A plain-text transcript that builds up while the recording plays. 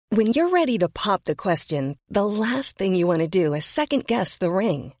When you're ready to pop the question, the last thing you want to do is second-guess the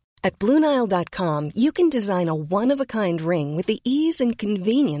ring. At BlueNile.com, you can design a one-of-a-kind ring with the ease and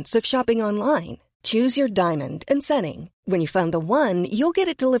convenience of shopping online. Choose your diamond and setting. When you find the one, you'll get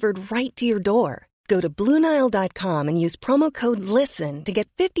it delivered right to your door. Go to BlueNile.com and use promo code LISTEN to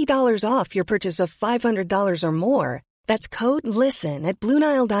get $50 off your purchase of $500 or more. That's code LISTEN at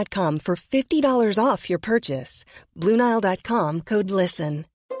BlueNile.com for $50 off your purchase. BlueNile.com, code LISTEN.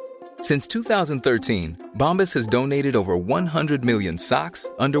 Since 2013, Bombas has donated over 100 million socks,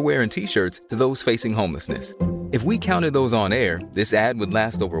 underwear, and T-shirts to those facing homelessness. If we counted those on air, this ad would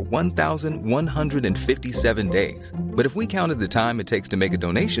last over 1,157 days. But if we counted the time it takes to make a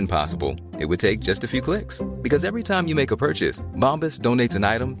donation possible, it would take just a few clicks. Because every time you make a purchase, Bombas donates an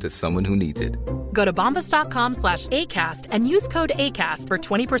item to someone who needs it. Go to bombas.com/ACAST and use code ACAST for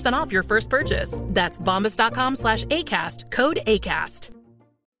 20% off your first purchase. That's bombas.com/ACAST, code ACAST.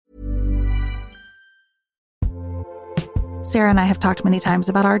 Sarah and I have talked many times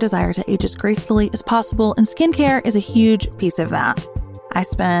about our desire to age as gracefully as possible, and skincare is a huge piece of that. I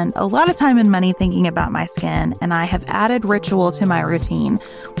spend a lot of time and money thinking about my skin, and I have added Ritual to my routine,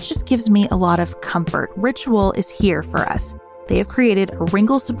 which just gives me a lot of comfort. Ritual is here for us. They have created a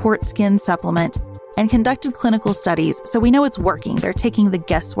wrinkle support skin supplement and conducted clinical studies, so we know it's working. They're taking the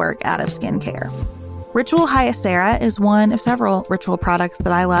guesswork out of skincare. Ritual Hyacera is one of several Ritual products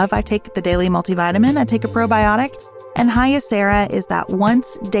that I love. I take the daily multivitamin, I take a probiotic, and Hyacera is that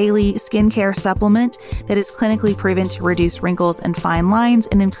once daily skincare supplement that is clinically proven to reduce wrinkles and fine lines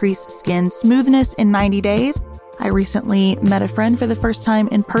and increase skin smoothness in 90 days. I recently met a friend for the first time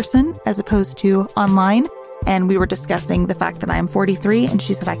in person as opposed to online, and we were discussing the fact that I am 43, and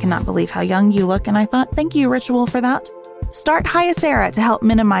she said, "I cannot believe how young you look." And I thought, thank you, Ritual, for that. Start Hyacera to help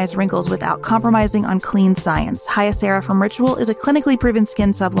minimize wrinkles without compromising on clean science. Hyacera from Ritual is a clinically proven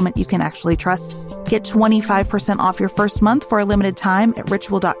skin supplement you can actually trust. Get 25% off your first month for a limited time at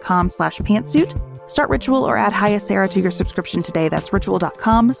ritual.com/pantsuit. Start Ritual or add Hyacera to your subscription today. That's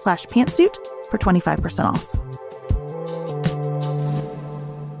ritual.com/pantsuit for 25% off.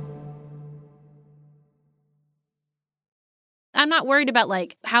 I'm not worried about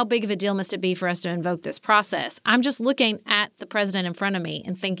like how big of a deal must it be for us to invoke this process. I'm just looking at the president in front of me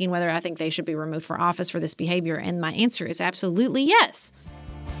and thinking whether I think they should be removed for office for this behavior. And my answer is absolutely yes.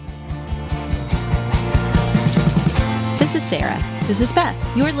 This is Sarah. This is Beth.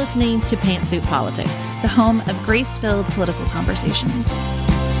 You're listening to Pantsuit Politics, the home of grace-filled political conversations.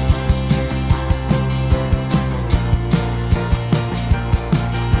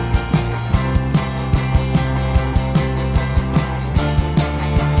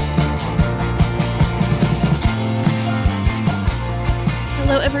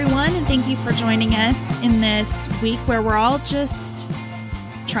 Hello, everyone, and thank you for joining us in this week where we're all just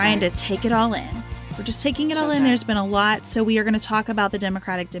trying to take it all in. We're just taking it all in. There's been a lot. So we are going to talk about the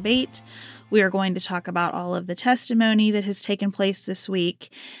Democratic debate. We are going to talk about all of the testimony that has taken place this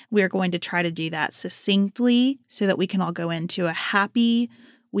week. We are going to try to do that succinctly so that we can all go into a happy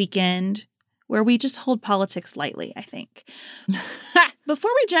weekend where we just hold politics lightly, I think.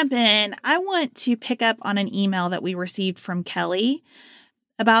 Before we jump in, I want to pick up on an email that we received from Kelly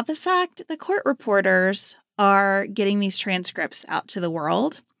about the fact that court reporters are getting these transcripts out to the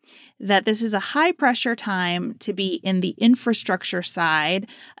world, that this is a high-pressure time to be in the infrastructure side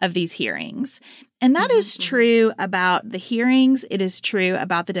of these hearings. And that is true about the hearings. It is true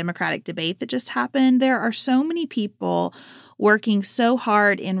about the Democratic debate that just happened. There are so many people working so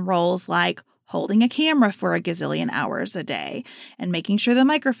hard in roles like holding a camera for a gazillion hours a day and making sure the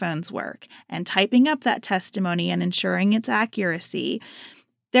microphones work and typing up that testimony and ensuring its accuracy.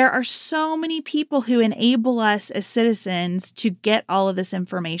 There are so many people who enable us as citizens to get all of this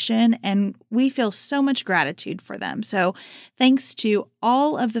information, and we feel so much gratitude for them. So thanks to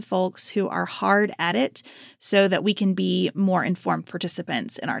all of the folks who are hard at it so that we can be more informed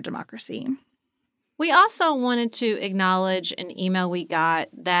participants in our democracy. We also wanted to acknowledge an email we got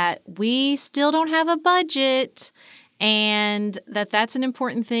that we still don't have a budget, and that's an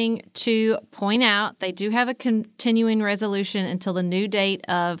important thing to point out. They do have a continuing resolution until the new date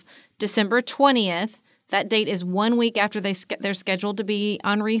of December 20th. That date is 1 week after they're scheduled to be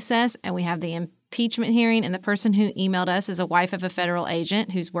on recess, and we have the impeachment hearing. And the person who emailed us is a wife of a federal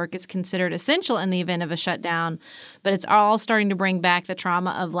agent whose work is considered essential in the event of a shutdown. But it's all starting to bring back the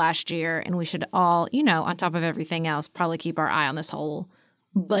trauma of last year, and we should all, on top of everything else, probably keep our eye on this whole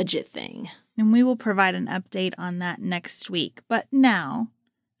budget thing. And we will provide an update on that next week. But now,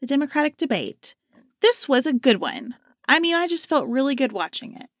 the Democratic debate. This was a good one. I mean, I just felt really good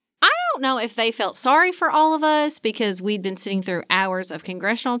watching it. I don't don't know if they felt sorry for all of us because we'd been sitting through hours of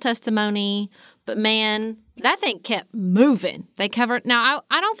congressional testimony, but man, that thing kept moving. They covered. Now,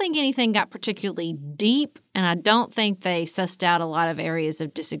 I don't think anything got particularly deep, and I don't think they sussed out a lot of areas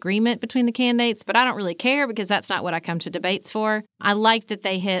of disagreement between the candidates, but I don't really care because that's not what I come to debates for. I like that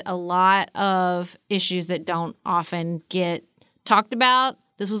they hit a lot of issues that don't often get talked about.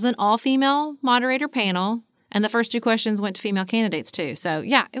 This was an all-female moderator panel, and the first 2 questions went to female candidates too. So,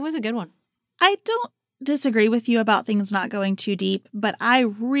 yeah, it was a good one. I don't disagree with you about things not going too deep, but I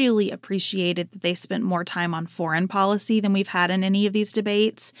really appreciated that they spent more time on foreign policy than we've had in any of these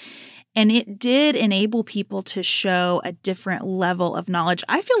debates. And it did enable people to show a different level of knowledge.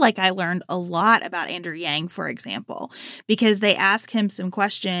 I feel like I learned a lot about Andrew Yang, for example, because they asked him some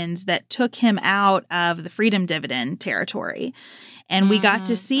questions that took him out of the freedom dividend territory. And we got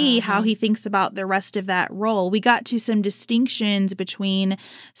to see how he thinks about the rest of that role. We got to some distinctions between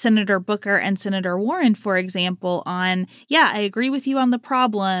Senator Booker and Senator Warren, for example, on, yeah, I agree with you on the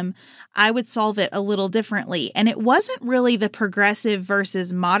problem. I would solve it a little differently. And it wasn't really the progressive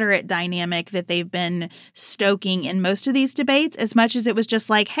versus moderate dynamic that they've been stoking in most of these debates, as much as it was just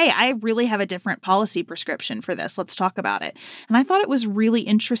like, hey, I really have a different policy prescription for this. Let's talk about it. And I thought it was really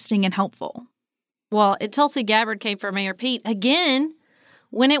interesting and helpful. Well, Tulsi Gabbard came for Mayor Pete again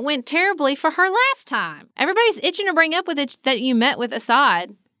when it went terribly for her last time. Everybody's itching to bring up with it that you met with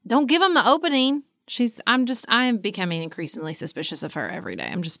Assad. Don't give him the opening. I am becoming increasingly suspicious of her every day.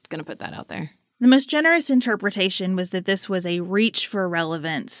 I'm just going to put that out there. The most generous interpretation was that this was a reach for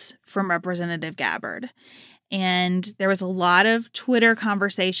relevance from Representative Gabbard. And there was a lot of Twitter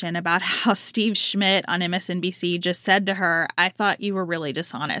conversation about how Steve Schmidt on MSNBC just said to her, I thought you were really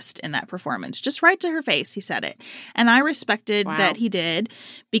dishonest in that performance. Just right to her face, he said it. And I respected that he did,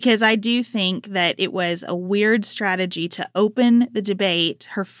 because I do think that it was a weird strategy to open the debate.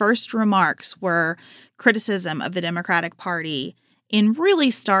 Her first remarks were criticism of the Democratic Party in really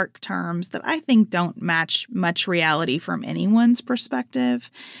stark terms that I think don't match much reality from anyone's perspective.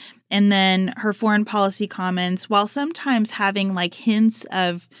 And then her foreign policy comments, while sometimes having like hints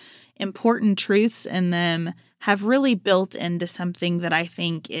of important truths in them, have really built into something that I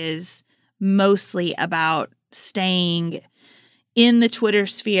think is mostly about staying in the Twitter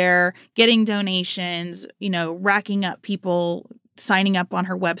sphere, getting donations, racking up people signing up on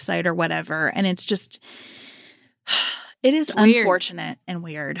her website or whatever. And it's just, it is unfortunate and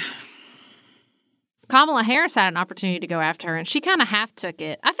weird. Kamala Harris had an opportunity to go after her, and she kind of half took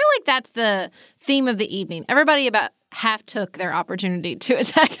it. I feel like that's the theme of the evening. Everybody about half took their opportunity to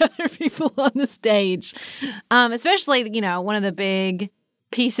attack other people on the stage. Especially, one of the big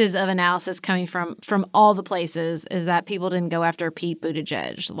pieces of analysis coming from all the places is that people didn't go after Pete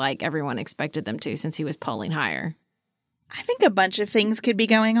Buttigieg like everyone expected them to, since he was polling higher. I think a bunch of things could be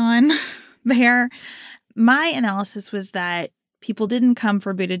going on there. My analysis was that people didn't come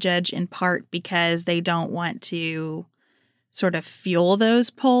for Buttigieg in part because they don't want to sort of fuel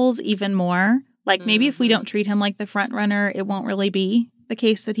those polls even more. Like maybe if we don't treat him like the front runner, it won't really be the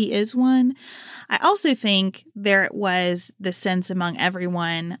case that he is one. I also think there was the sense among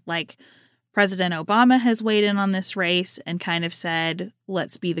everyone, like President Obama has weighed in on this race and kind of said,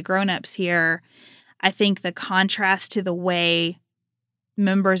 let's be the grown-ups here. I think the contrast to the way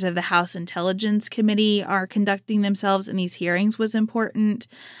members of the House Intelligence Committee are conducting themselves in these hearings was important.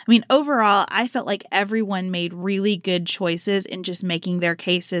 I mean, overall, I felt like everyone made really good choices in just making their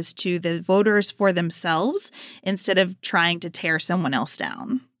cases to the voters for themselves instead of trying to tear someone else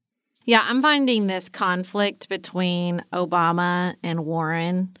down. Yeah, I'm finding this conflict between Obama and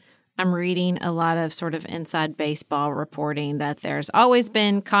Warren. I'm reading a lot of sort of inside baseball reporting that there's always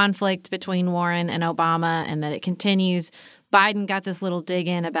been conflict between Warren and Obama and that it continues. Biden got this little dig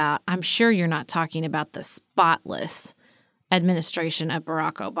in about, I'm sure you're not talking about the spotless administration of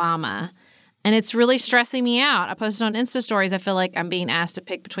Barack Obama. And it's really stressing me out. I posted on Insta stories, I feel like I'm being asked to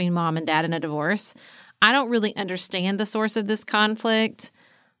pick between mom and dad in a divorce. I don't really understand the source of this conflict,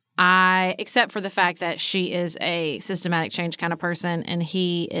 except for the fact that she is a systematic change kind of person and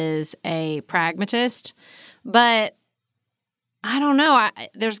he is a pragmatist. But I don't know.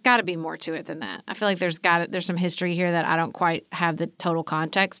 There's got to be more to it than that. I feel like there's some history here that I don't quite have the total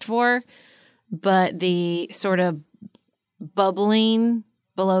context for. But the sort of bubbling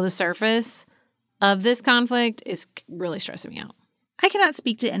below the surface of this conflict is really stressing me out. I cannot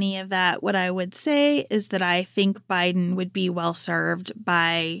speak to any of that. What I would say is that I think Biden would be well served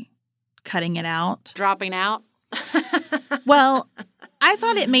by cutting it out. Dropping out? Well, I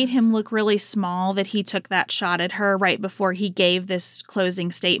thought it made him look really small that he took that shot at her right before he gave this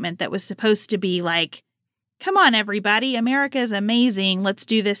closing statement that was supposed to be like come on, everybody, America is amazing. Let's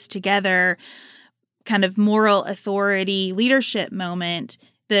do this together kind of moral authority leadership moment.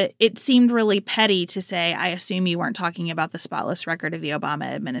 That it seemed really petty to say, I assume you weren't talking about the spotless record of the Obama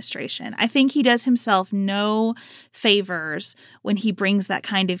administration. I think he does himself no favors when he brings that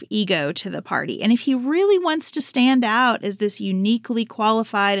kind of ego to the party. And if he really wants to stand out as this uniquely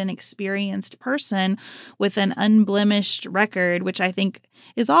qualified and experienced person with an unblemished record, which I think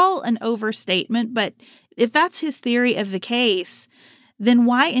is all an overstatement, but if that's his theory of the case, then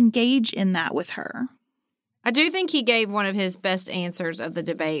why engage in that with her? I do think he gave one of his best answers of the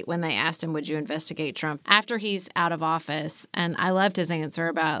debate when they asked him, would you investigate Trump after he's out of office? And I loved his answer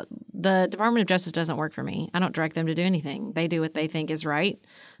about the Department of Justice doesn't work for me. I don't direct them to do anything. They do what they think is right,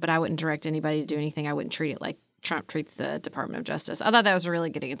 but I wouldn't direct anybody to do anything. I wouldn't treat it like Trump treats the Department of Justice. I thought that was a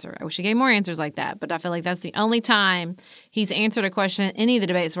really good answer. I wish he gave more answers like that, but I feel like that's the only time he's answered a question in any of the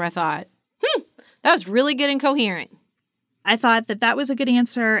debates where I thought, that was really good and coherent. I thought that was a good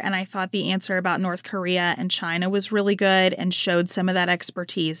answer, and I thought the answer about North Korea and China was really good and showed some of that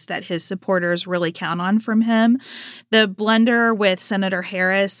expertise that his supporters really count on from him. The blunder with Senator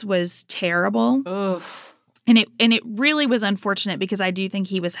Harris was terrible. Ugh. And it really was unfortunate because I do think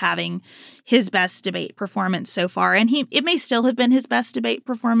he was having his best debate performance so far. And it may still have been his best debate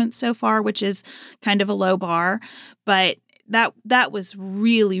performance so far, which is kind of a low bar, but that was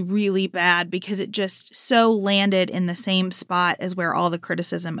really, really bad because it just so landed in the same spot as where all the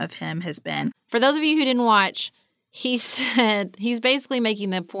criticism of him has been. For those of you who didn't watch, he said he's basically making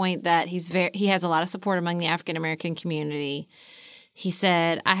the point that he has a lot of support among the African-American community. He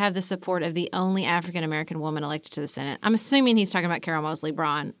said, I have the support of the only African-American woman elected to the Senate. I'm assuming he's talking about Carol Moseley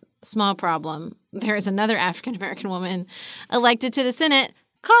Braun. Small problem. There is another African-American woman elected to the Senate,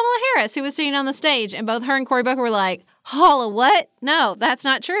 Kamala Harris, who was sitting on the stage, and both her and Cory Booker were like, Holla, what? No, that's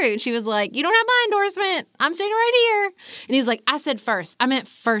not true. And she was like, you don't have my endorsement. I'm sitting right here. And he was like, I said first. I meant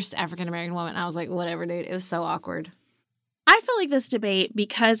first African-American woman. I was like, whatever, dude. It was so awkward. I feel like this debate,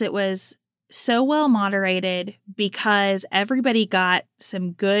 because it was so well moderated, because everybody got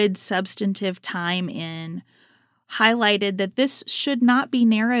some good substantive time in, highlighted that this should not be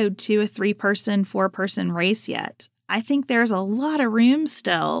narrowed to a 3-person, 4-person race yet. I think there's a lot of room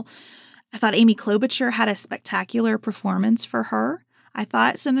still. I thought Amy Klobuchar had a spectacular performance for her. I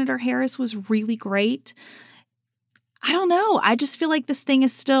thought Senator Harris was really great. I don't know. I just feel like this thing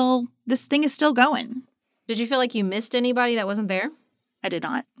is still going. Did you feel like you missed anybody that wasn't there? I did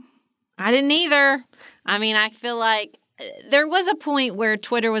not. I didn't either. I mean, I feel like there was a point where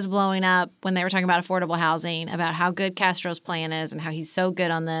Twitter was blowing up when they were talking about affordable housing, about how good Castro's plan is and how he's so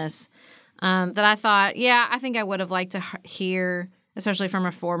good on this, that I thought, yeah, I think I would have liked to hear, especially from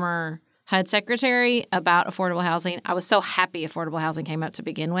a former HUD secretary, about affordable housing. I was so happy affordable housing came up to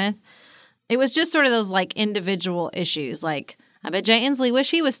begin with. It was just sort of those like individual issues. Like, I bet Jay Inslee wish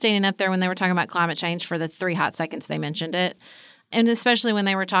he was standing up there when they were talking about climate change for the 3 hot seconds they mentioned it. And especially when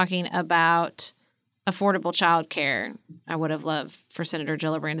they were talking about affordable child care, I would have loved for Senator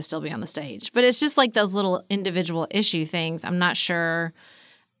Gillibrand to still be on the stage. But it's just like those little individual issue things. I'm not sure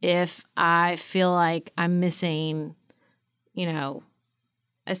if I feel like I'm missing,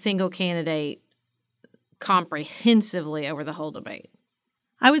 a single candidate comprehensively over the whole debate.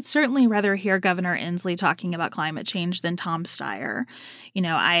 I would certainly rather hear Governor Inslee talking about climate change than Tom Steyer.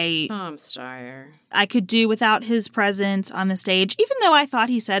 Tom Steyer. I could do without his presence on the stage, even though I thought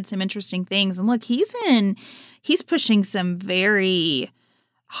he said some interesting things. And look, he's pushing some very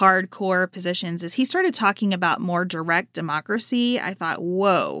hardcore positions. As he started talking about more direct democracy, I thought,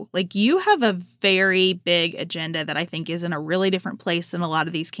 whoa, like you have a very big agenda that I think is in a really different place than a lot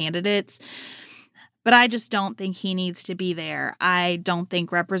of these candidates. But I just don't think he needs to be there. I don't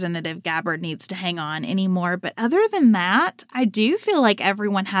think Representative Gabbard needs to hang on anymore. But other than that, I do feel like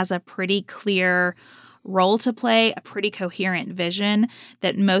everyone has a pretty clear role to play, a pretty coherent vision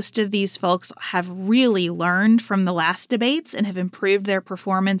that most of these folks have really learned from the last debates and have improved their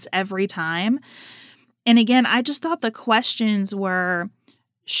performance every time. And again, I just thought the questions were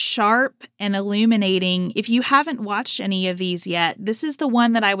sharp and illuminating. If you haven't watched any of these yet, this is the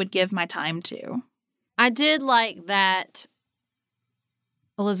one that I would give my time to. I did like that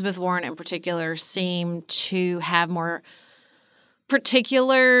Elizabeth Warren in particular seemed to have more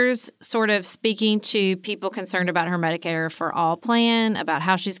particulars, sort of speaking to people concerned about her Medicare for All plan, about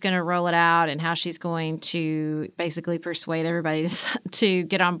how she's going to roll it out and how she's going to basically persuade everybody to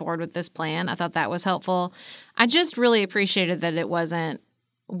get on board with this plan. I thought that was helpful. I just really appreciated that it wasn't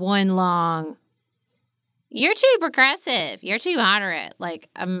one long, you're too progressive, you're too moderate. Like,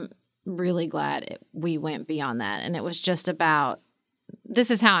 I'm really glad we went beyond that. And it was just about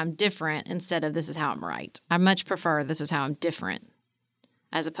this is how I'm different instead of this is how I'm right. I much prefer this is how I'm different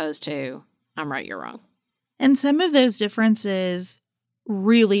as opposed to I'm right, you're wrong. And some of those differences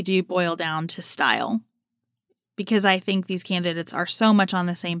really do boil down to style, because I think these candidates are so much on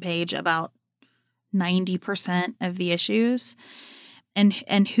the same page about 90% of the issues,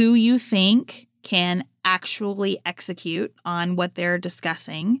 and who you think can actually execute on what they're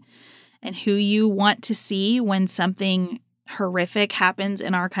discussing, and who you want to see when something horrific happens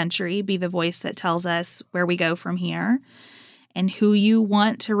in our country be the voice that tells us where we go from here, and who you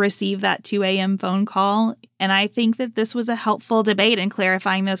want to receive that 2 a.m. phone call. And I think that this was a helpful debate in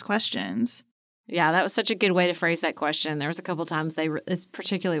clarifying those questions. Yeah, that was such a good way to phrase that question. There was a couple times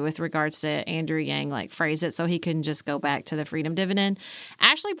particularly with regards to Andrew Yang, like phrase it so he couldn't just go back to the freedom dividend.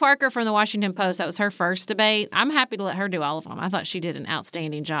 Ashley Parker from the Washington Post, that was her first debate. I'm happy to let her do all of them. I thought she did an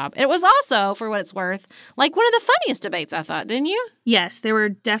outstanding job. It was also, for what it's worth, like one of the funniest debates, I thought, didn't you? Yes, there were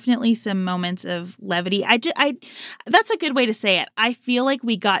definitely some moments of levity. That's a good way to say it. I feel like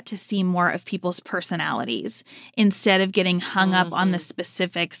we got to see more of people's personalities instead of getting hung up on the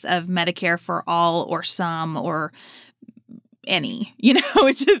specifics of Medicare for all or some or any.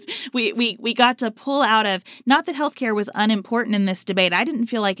 It's just we got to pull out of, not that healthcare was unimportant in this debate. I didn't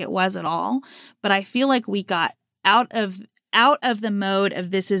feel like it was at all, but I feel like we got out of the mode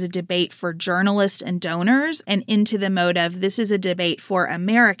of this is a debate for journalists and donors and into the mode of this is a debate for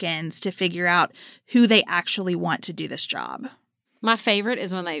Americans to figure out who they actually want to do this job. My favorite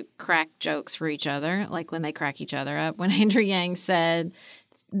is when they crack jokes for each other, like when they crack each other up. When Andrew Yang said,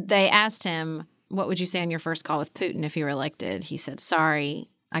 they asked him, what would you say on your first call with Putin if you were elected? He said, sorry,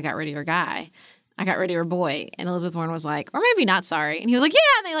 I got rid of your guy. I got rid of your boy. And Elizabeth Warren was like, or maybe not sorry. And he was like, yeah.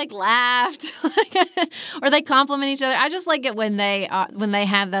 And they like laughed or they compliment each other. I just like it when they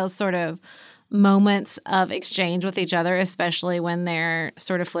have those sort of moments of exchange with each other, especially when they're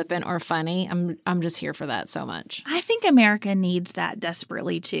sort of flippant or funny. I'm just here for that so much. I think America needs that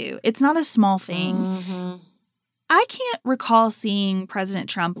desperately too. It's not a small thing. Mm-hmm. I can't recall seeing President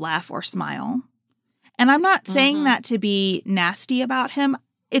Trump laugh or smile. And I'm not saying that to be nasty about him.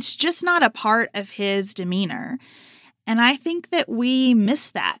 It's just not a part of his demeanor. And I think that we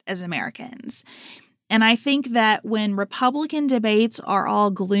miss that as Americans. And I think that when Republican debates are all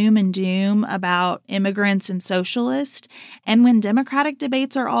gloom and doom about immigrants and socialists, and when Democratic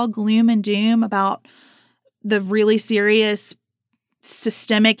debates are all gloom and doom about the really serious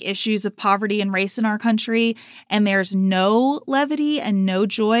systemic issues of poverty and race in our country, and there's no levity and no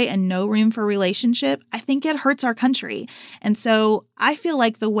joy and no room for relationship, I think it hurts our country. And so I feel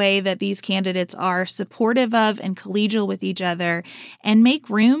like the way that these candidates are supportive of and collegial with each other and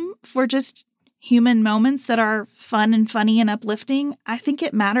make room for just human moments that are fun and funny and uplifting, I think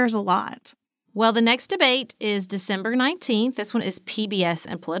it matters a lot. Well, the next debate is December 19th. This one is PBS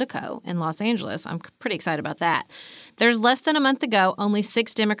and Politico in Los Angeles. I'm pretty excited about that. There's less than a month to go. Only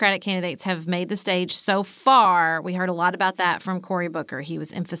 6 Democratic candidates have made the stage so far. We heard a lot about that from Cory Booker. He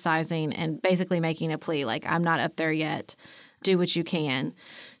was emphasizing and basically making a plea like, I'm not up there yet. Do what you can.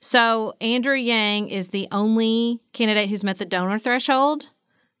 So Andrew Yang is the only candidate who's met the donor threshold.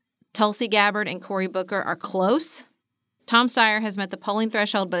 Tulsi Gabbard and Cory Booker are close. Tom Steyer has met the polling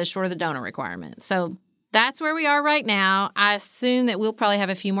threshold but is short of the donor requirement. So that's where we are right now. I assume that we'll probably have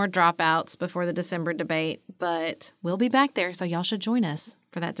a few more dropouts before the December debate, but we'll be back there, so y'all should join us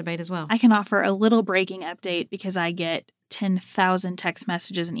for that debate as well. I can offer a little breaking update because I get 10,000 text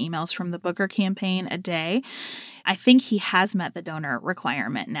messages and emails from the Booker campaign a day. I think he has met the donor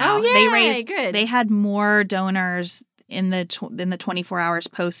requirement now. Oh, yay, good. They had more donors in the 24 hours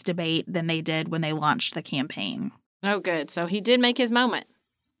post-debate than they did when they launched the campaign. Oh, good. So he did make his moment.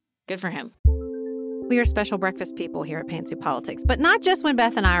 Good for him. We are special breakfast people here at Pantsuit Politics, but not just when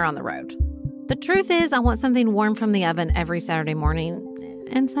Beth and I are on the road. The truth is, I want something warm from the oven every Saturday morning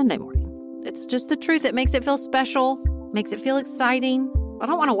and Sunday morning. It's just the truth. It makes it feel special, makes it feel exciting. I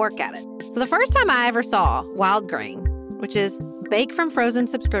don't want to work at it. So the first time I ever saw Wild Grain, which is bake from frozen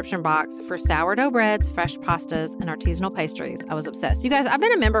subscription box for sourdough breads, fresh pastas, and artisanal pastries, I was obsessed. You guys, I've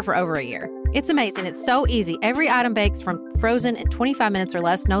been a member for over a year. It's amazing. It's so easy. Every item bakes from frozen in 25 minutes or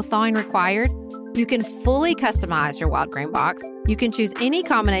less, no thawing required. You can fully customize your Wild Grain box. You can choose any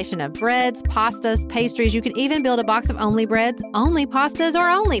combination of breads, pastas, pastries. You can even build a box of only breads, only pastas, or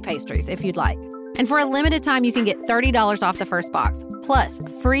only pastries if you'd like. And for a limited time, you can get $30 off the first box, plus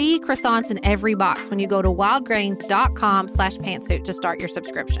free croissants in every box when you go to wildgrain.com/pantsuit to start your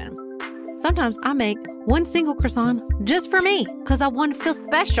subscription. Sometimes I make one single croissant just for me because I want to feel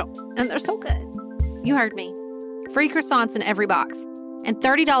special, and they're so good. You heard me. Free croissants in every box, and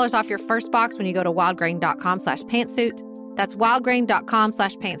 $30 off your first box when you go to wildgrain.com/pantsuit. That's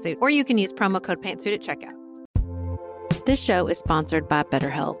wildgrain.com/pantsuit, or you can use promo code pantsuit at checkout. This show is sponsored by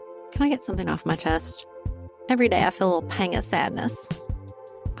BetterHelp. Can I get something off my chest? Every day I feel a little pang of sadness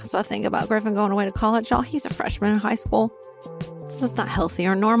because I think about Griffin going away to college. Y'all, he's a freshman in high school. This is not healthy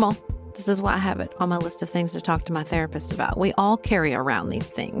or normal. This is why I have it on my list of things to talk to my therapist about. We all carry around these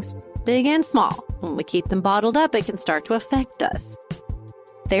things, big and small. When we keep them bottled up, it can start to affect us.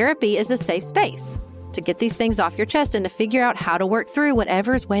 Therapy is a safe space to get these things off your chest and to figure out how to work through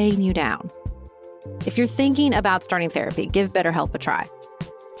whatever's weighing you down. If you're thinking about starting therapy, give BetterHelp a try.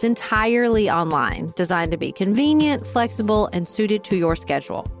 It's entirely online, designed to be convenient, flexible, and suited to your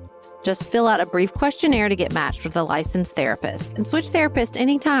schedule. Just fill out a brief questionnaire to get matched with a licensed therapist and switch therapists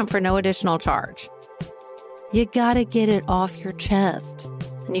anytime for no additional charge. You gotta get it off your chest.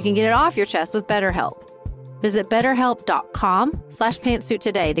 And you can get it off your chest with BetterHelp. Visit betterhelp.com/pantsuit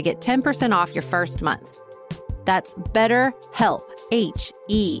today to get 10% off your first month. That's BetterHelp,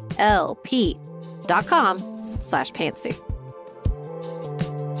 HELP.com/pantsuit.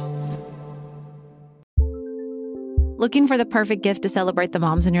 Looking for the perfect gift to celebrate the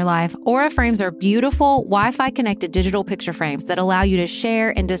moms in your life? Aura frames are beautiful, Wi-Fi connected digital picture frames that allow you to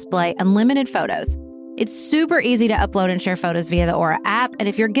share and display unlimited photos. It's super easy to upload and share photos via the Aura app, and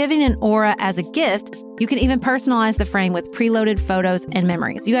if you're giving an Aura as a gift, you can even personalize the frame with preloaded photos and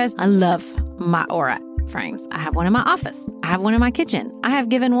memories. You guys, I love my Aura frames. I have one in my office. I have one in my kitchen. I have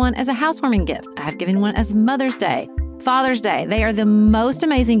given one as a housewarming gift. I have given one as Mother's Day, Father's Day. They are the most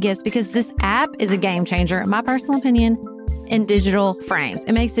amazing gifts because this app is a game changer, in my personal opinion, in digital frames.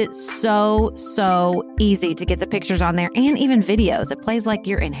 It makes it so easy to get the pictures on there and even videos. It plays like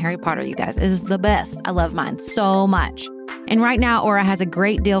you're in Harry Potter, you guys. It is the best. I love mine so much. And right now, Aura has a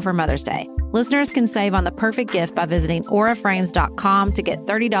great deal for Mother's Day. Listeners can save on the perfect gift by visiting auraframes.com to get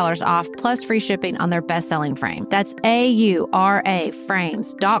 $30 off plus free shipping on their best-selling frame. That's AURA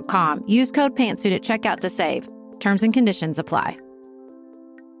frames.com. Use code PANTSUIT at checkout to save. Terms and conditions apply.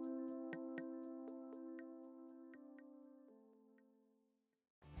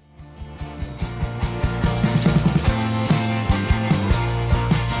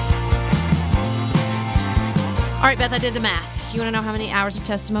 All right, Beth, I did the math. You want to know how many hours of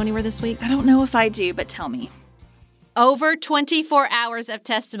testimony were this week? I don't know if I do, but tell me. Over 24 hours of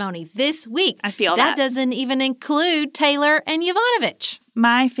testimony this week. I feel that. That doesn't even include Taylor and Yovanovitch.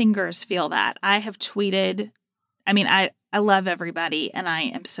 My fingers feel that. I have tweeted. I mean, I love everybody, and I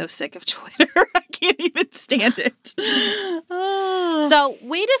am so sick of Twitter. I can't even stand it. So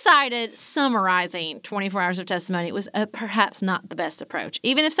we decided summarizing 24 hours of testimony was perhaps not the best approach,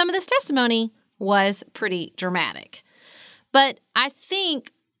 even if some of this testimony was pretty dramatic. But I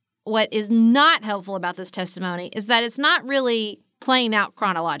think what is not helpful about this testimony is that it's not really playing out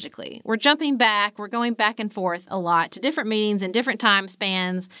chronologically. We're jumping back. We're going back and forth a lot to different meetings and different time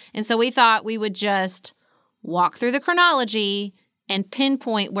spans. And so we thought we would just walk through the chronology and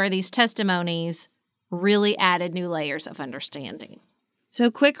pinpoint where these testimonies really added new layers of understanding.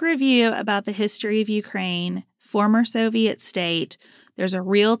 So quick review about the history of Ukraine, former Soviet state. There's a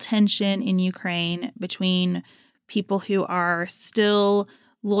real tension in Ukraine between people who are still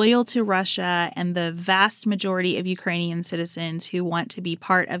loyal to Russia and the vast majority of Ukrainian citizens who want to be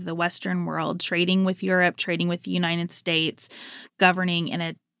part of the Western world, trading with Europe, trading with the United States, governing in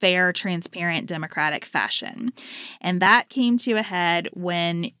a fair, transparent, democratic fashion. And that came to a head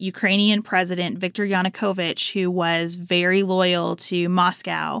when Ukrainian President Viktor Yanukovych, who was very loyal to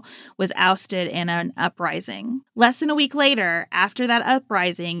Moscow, was ousted in an uprising. Less than a week later, after that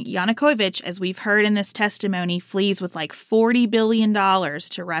uprising, Yanukovych, as we've heard in this testimony, flees with like $40 billion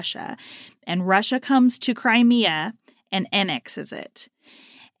to Russia. And Russia comes to Crimea and annexes it.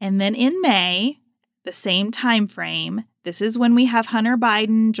 And then in May, the same time frame, this is when we have Hunter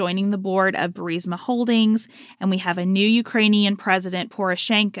Biden joining the board of Burisma Holdings, and we have a new Ukrainian president,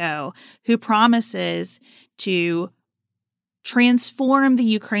 Poroshenko, who promises to transform the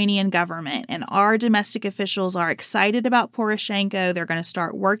Ukrainian government. And our domestic officials are excited about Poroshenko. They're going to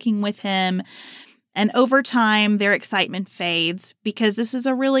start working with him. And over time, their excitement fades because this is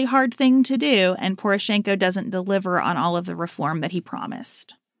a really hard thing to do, and Poroshenko doesn't deliver on all of the reform that he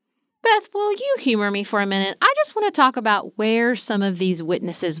promised. Beth, will you humor me for a minute? I just want to talk about where some of these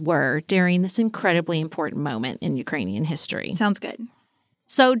witnesses were during this incredibly important moment in Ukrainian history. Sounds good.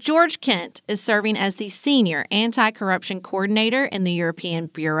 So George Kent is serving as the senior anti-corruption coordinator in the European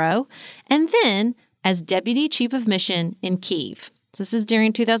Bureau and then as deputy chief of mission in Kyiv. So this is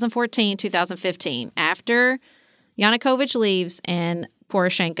during 2014, 2015, after Yanukovych leaves and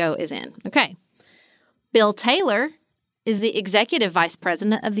Poroshenko is in. Okay. Bill Taylor is the executive vice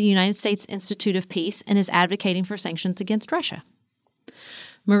president of the United States Institute of Peace and is advocating for sanctions against Russia.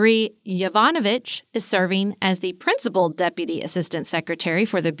 Marie Yovanovitch is serving as the principal deputy assistant secretary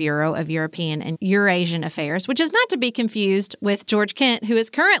for the Bureau of European and Eurasian Affairs, which is not to be confused with George Kent, who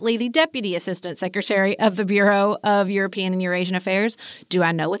is currently the deputy assistant secretary of the Bureau of European and Eurasian Affairs. Do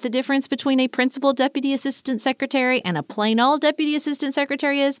I know what the difference between a principal deputy assistant secretary and a plain old deputy assistant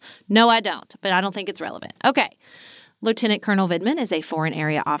secretary is? No, I don't, but I don't think it's relevant. Okay. Lieutenant Colonel Vidman is a foreign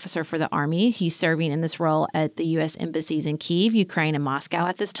area officer for the Army. He's serving in this role at the U.S. embassies in Kyiv, Ukraine, and Moscow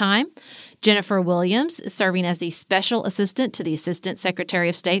at this time. Jennifer Williams is serving as the special assistant to the Assistant Secretary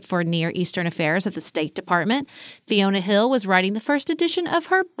of State for Near Eastern Affairs at the State Department. Fiona Hill was writing the first edition of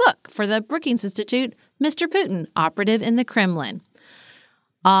her book for the Brookings Institute, Mr. Putin, Operative in the Kremlin.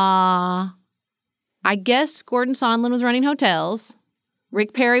 I guess Gordon Sondland was running hotels.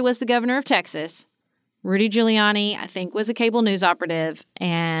 Rick Perry was the governor of Texas. Rudy Giuliani, I think, was a cable news operative,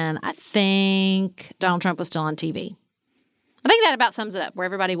 and I think Donald Trump was still on TV. I think that about sums it up, where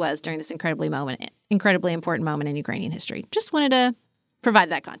everybody was during this incredibly important moment in Ukrainian history. Just wanted to provide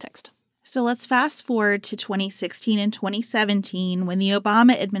that context. So let's fast forward to 2016 and 2017 when the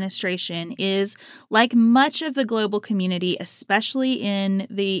Obama administration is, like much of the global community, especially in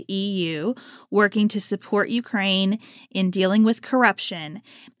the EU, working to support Ukraine in dealing with corruption.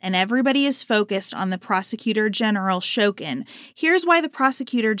 And everybody is focused on the Prosecutor General Shokin. Here's why the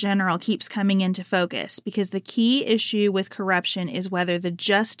Prosecutor General keeps coming into focus, because the key issue with corruption is whether the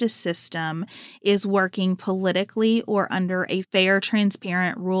justice system is working politically or under a fair,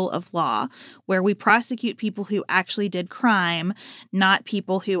 transparent rule of law, where we prosecute people who actually did crime, not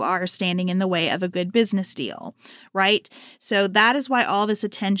people who are standing in the way of a good business deal, right? So that is why all this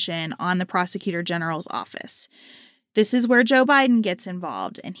attention on the Prosecutor General's office. This is where Joe Biden gets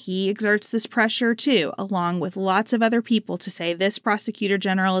involved, and he exerts this pressure too, along with lots of other people, to say this Prosecutor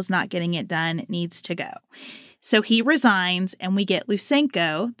General is not getting it done, it needs to go. So he resigns, and we get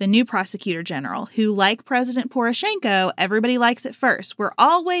Lysenko, the new Prosecutor General, who, like President Poroshenko, everybody likes at first. We're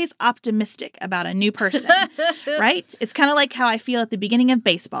always optimistic about a new person, right? It's kind of like how I feel at the beginning of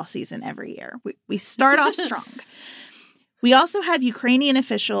baseball season every year. We start off strong. We also have Ukrainian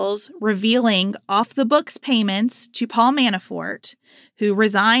officials revealing off-the-books payments to Paul Manafort, who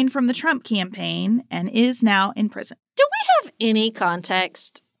resigned from the Trump campaign and is now in prison. Do we have any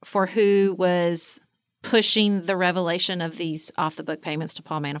context for who was pushing the revelation of these off-the-book payments to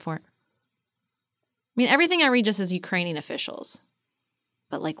Paul Manafort? I mean, everything I read just says Ukrainian officials.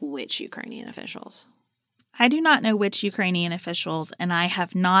 But, like, which Ukrainian officials? I do not know which Ukrainian officials, and I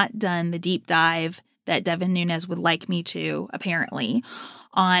have not done the deep dive that Devin Nunes would like me to, apparently,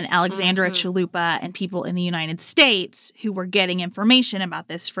 on Alexandra Chalupa and people in the United States who were getting information about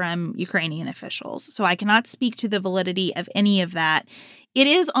this from Ukrainian officials. So I cannot speak to the validity of any of that. It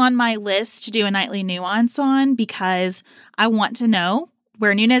is on my list to do a nightly nuance on because I want to know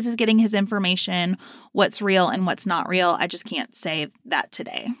where Nunes is getting his information, what's real and what's not real. I just can't say that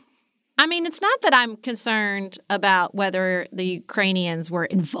today. I mean, it's not that I'm concerned about whether the Ukrainians were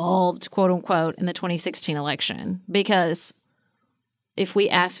involved, quote unquote, in the 2016 election, because if we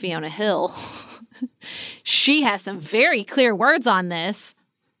ask Fiona Hill, she has some very clear words on this,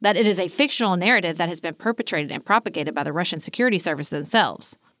 that it is a fictional narrative that has been perpetrated and propagated by the Russian security services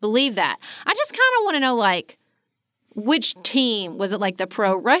themselves. Believe that. I just kind of want to know, like, which team? Was it like the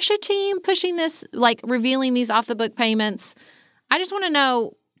pro-Russia team pushing this, like revealing these off-the-book payments? I just want to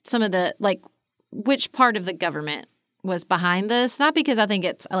know some of the, like, which part of the government was behind this. Not because I think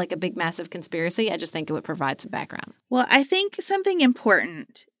it's like a big, massive conspiracy. I just think it would provide some background. Well, I think something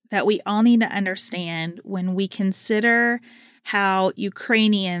important that we all need to understand when we consider how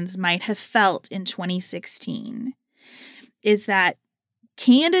Ukrainians might have felt in 2016 is that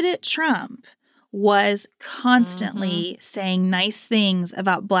candidate Trump was constantly saying nice things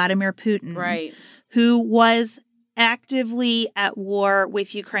about Vladimir Putin, right, who was actively at war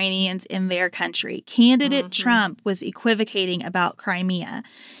with Ukrainians in their country. Candidate Trump was equivocating about Crimea.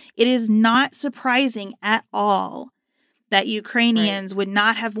 It is not surprising at all that Ukrainians would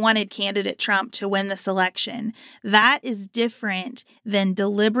not have wanted candidate Trump to win this election. That is different than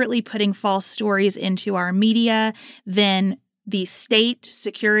deliberately putting false stories into our media, than the state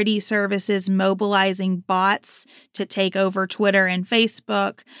security services mobilizing bots to take over Twitter and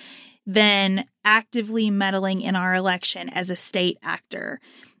Facebook, than actively meddling in our election as a state actor.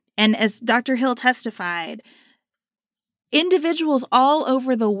 And as Dr. Hill testified, individuals all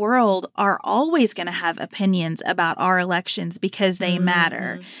over the world are always going to have opinions about our elections because they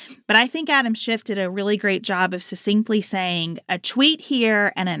matter. But I think Adam Schiff did a really great job of succinctly saying a tweet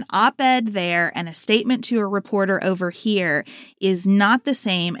here and an op-ed there and a statement to a reporter over here is not the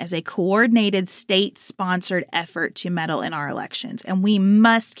same as a coordinated state-sponsored effort to meddle in our elections. And we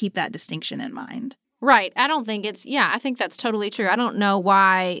must keep that distinction in mind. Right. I don't think I think that's totally true. I don't know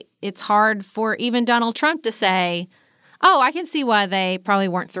why it's hard for even Donald Trump to say, oh, I can see why they probably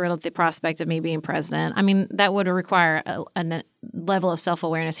weren't thrilled at the prospect of me being president. I mean, that would require a level of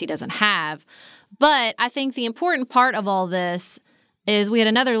self-awareness he doesn't have. But I think the important part of all this is we had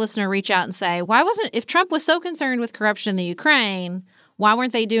another listener reach out and say, if Trump was so concerned with corruption in the Ukraine, why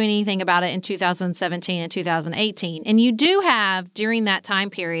weren't they doing anything about it in 2017 and 2018? And you do have, during that time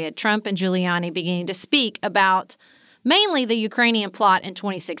period, Trump and Giuliani beginning to speak about mainly the Ukrainian plot in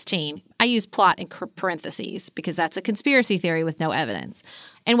 2016. I use plot in parentheses because that's a conspiracy theory with no evidence.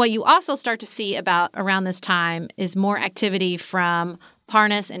 And what you also start to see about around this time is more activity from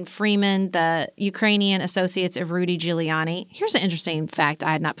Parnas and Freeman, the Ukrainian associates of Rudy Giuliani. Here's an interesting fact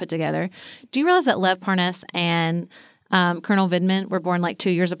I had not put together. Do you realize that Lev Parnas and Colonel Vindman were born like 2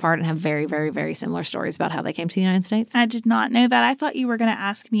 years apart and have very, very, very similar stories about how they came to the United States? I did not know that. I thought you were going to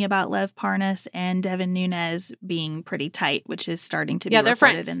ask me about Lev Parnas and Devin Nunes being pretty tight, which is starting to be reported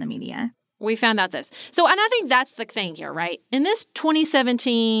friends in the media. We found out this. So, and I think that's the thing here, right? In this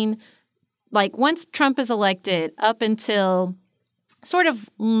 2017, like once Trump is elected up until sort of,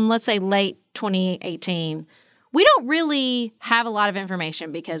 let's say, late 2018, we don't really have a lot of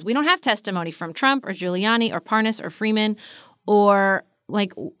information because we don't have testimony from Trump or Giuliani or Parnas or Freeman or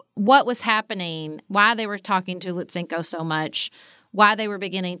like what was happening, why they were talking to Lutsenko so much, why they were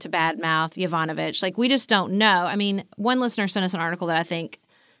beginning to badmouth Yovanovitch. Like, we just don't know. I mean, one listener sent us an article that I think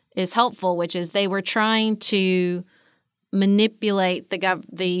is helpful, which is they were trying to manipulate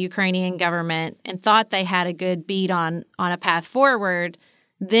the Ukrainian government and thought they had a good beat on a path forward.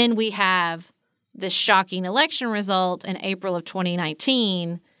 Then we have this shocking election result in April of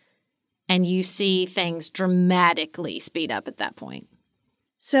 2019, and you see things dramatically speed up at that point.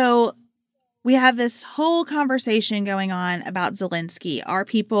 So we have this whole conversation going on about Zelensky. Our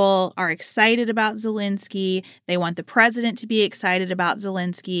people are excited about Zelensky. They want the president to be excited about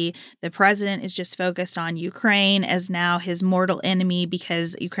Zelensky. The president is just focused on Ukraine as now his mortal enemy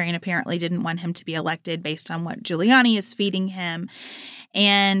because Ukraine apparently didn't want him to be elected based on what Giuliani is feeding him.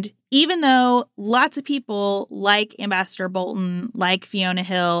 And even though lots of people like Ambassador Bolton, like Fiona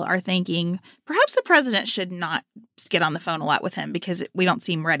Hill, are thinking perhaps the president should not get on the phone a lot with him because we don't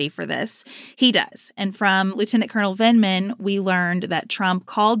seem ready for this, he does. And from Lieutenant Colonel Vindman, we learned that Trump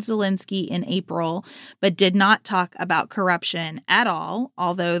called Zelensky in April, but did not talk about corruption at all,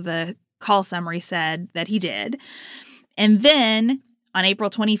 although the call summary said that he did. And then on April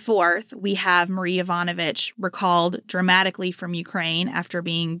 24th, we have Marie Yovanovitch recalled dramatically from Ukraine after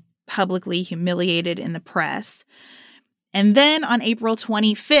being publicly humiliated in the press. And then on April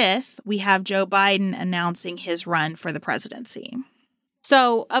 25th, we have Joe Biden announcing his run for the presidency.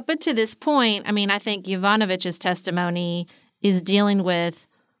 So up until this point, I mean, I think Yovanovitch's testimony is dealing with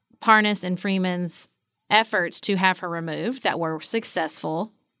Parnas and Freeman's efforts to have her removed that were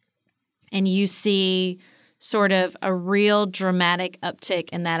successful. And you see sort of a real dramatic uptick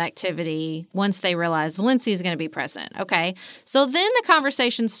in that activity once they realize Zelensky is going to be president. Okay, so then the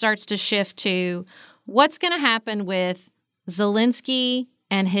conversation starts to shift to what's going to happen with Zelensky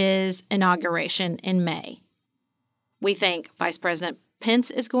and his inauguration in May. We think Vice President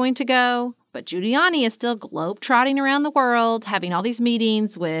Pence is going to go, but Giuliani is still globe-trotting around the world, having all these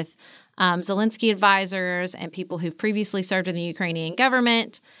meetings with Zelensky advisors and people who've previously served in the Ukrainian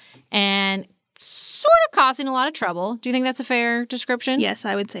government, and sort of causing a lot of trouble. Do you think that's a fair description? Yes,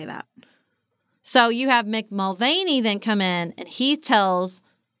 I would say that. So you have Mick Mulvaney then come in, and he tells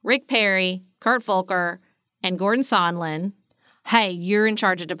Rick Perry, Kurt Volker, and Gordon Sondland, hey, you're in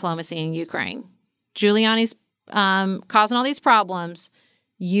charge of diplomacy in Ukraine. Giuliani's causing all these problems.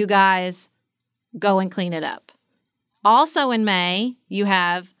 You guys go and clean it up. Also in May, you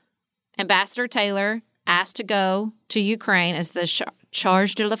have Ambassador Taylor asked to go to Ukraine as the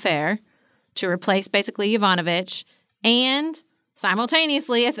charge d'affaires to replace basically Yovanovitch. And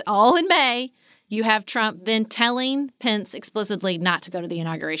simultaneously, all in May, you have Trump then telling Pence explicitly not to go to the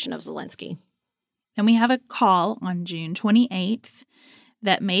inauguration of Zelensky. And we have a call on June 28th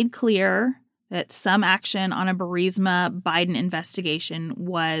that made clear that some action on a Burisma Biden investigation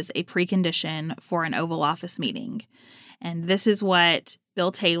was a precondition for an Oval Office meeting. And this is what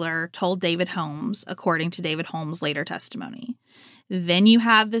Bill Taylor told David Holmes, according to David Holmes' later testimony. Then you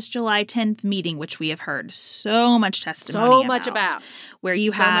have this July 10th meeting, which we have heard so much testimony about. Where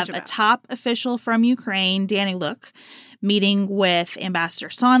you have a top official from Ukraine, Daniluk, meeting with Ambassador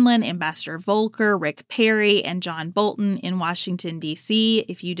Sondland, Ambassador Volker, Rick Perry, and John Bolton in Washington, D.C.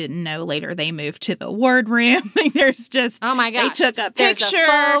 If you didn't know, later they moved to the Ward Room. There's just, oh my gosh, they took a picture. There's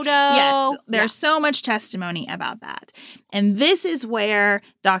a photo. Yes, there's so much testimony about that. And this is where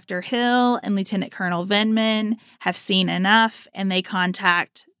Dr. Hill and Lieutenant Colonel Vindman have seen enough, and they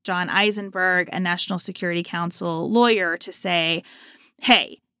contact John Eisenberg, a National Security Council lawyer, to say,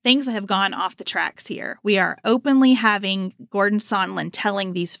 hey, things have gone off the tracks here. We are openly having Gordon Sondland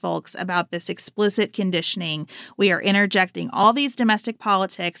telling these folks about this explicit conditioning. We are interjecting all these domestic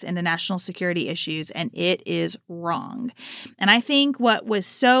politics into national security issues, and it is wrong. And I think what was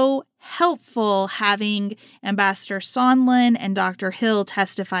so helpful having Ambassador Sondland and Dr. Hill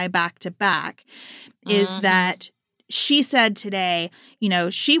testify back to back is that she said today, you know,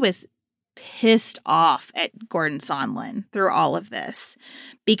 she was pissed off at Gordon Sondland through all of this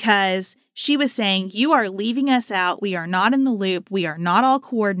because she was saying, you are leaving us out. We are not in the loop. We are not all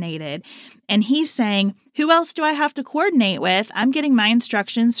coordinated. And he's saying, who else do I have to coordinate with? I'm getting my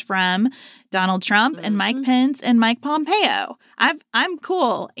instructions from Donald Trump and Mike Pence and Mike Pompeo. I'm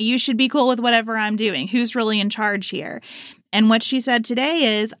cool. You should be cool with whatever I'm doing. Who's really in charge here? And what she said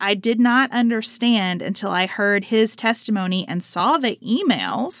today is, I did not understand until I heard his testimony and saw the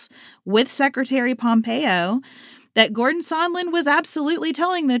emails with Secretary Pompeo that Gordon Sondland was absolutely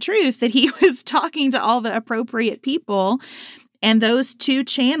telling the truth, that he was talking to all the appropriate people. And those two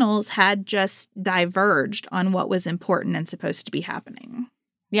channels had just diverged on what was important and supposed to be happening.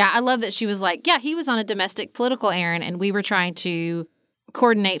 Yeah, I love that she was like, yeah, he was on a domestic political errand and we were trying to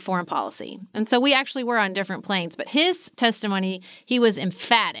coordinate foreign policy. And so we actually were on different planes. But his testimony, he was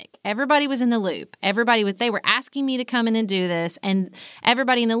emphatic. Everybody was in the loop. They were asking me to come in and do this. And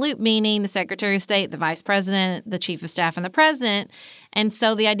everybody in the loop, meaning the Secretary of State, the Vice President, the Chief of Staff, and the President. And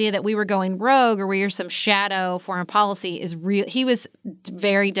so the idea that we were going rogue or we were some shadow foreign policy is real. He was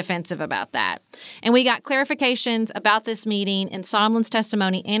very defensive about that. And we got clarifications about this meeting in Sondland's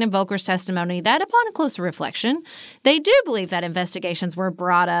testimony and in Volker's testimony that upon a closer reflection, they do believe that investigations were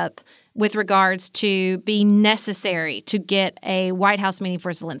brought up with regards to being necessary to get a White House meeting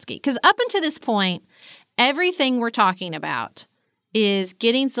for Zelensky. Because up until this point, everything we're talking about is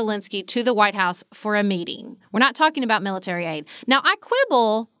getting Zelensky to the White House for a meeting. We're not talking about military aid. Now, I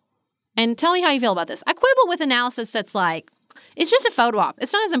quibble, and tell me how you feel about this. I quibble with analysis that's like, it's just a photo op.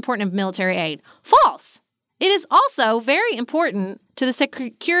 It's not as important as military aid. False. It is also very important to the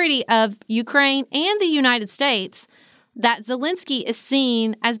security of Ukraine and the United States that Zelensky is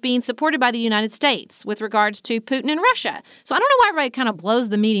seen as being supported by the United States with regards to Putin and Russia. So I don't know why everybody kind of blows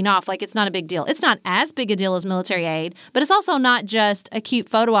the meeting off like it's not a big deal. It's not as big a deal as military aid, but it's also not just a cute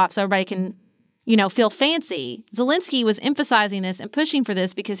photo op so everybody can, feel fancy. Zelensky was emphasizing this and pushing for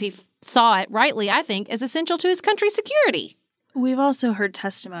this because he saw it, rightly, I think, as essential to his country's security. We've also heard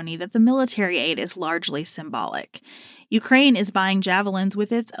testimony that the military aid is largely symbolic. Ukraine is buying javelins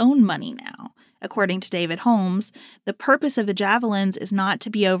with its own money now. According to David Holmes, the purpose of the javelins is not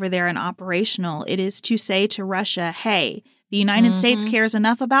to be over there and operational. It is to say to Russia, hey, the United States cares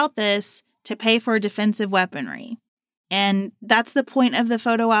enough about this to pay for defensive weaponry. And that's the point of the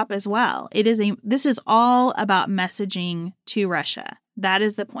photo op as well. This is all about messaging to Russia. That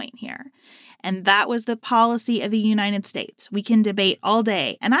is the point here. And that was the policy of the United States. We can debate all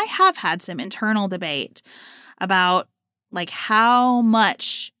day. And I have had some internal debate about how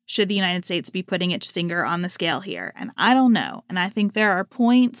much should the United States be putting its finger on the scale here? And I don't know. And I think there are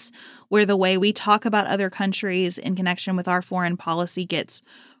points where the way we talk about other countries in connection with our foreign policy gets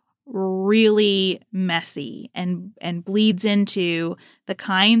really messy and bleeds into the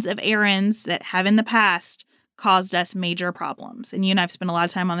kinds of errands that have in the past caused us major problems. And you and I have spent a lot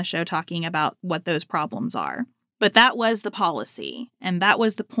of time on the show talking about what those problems are. But that was the policy, and that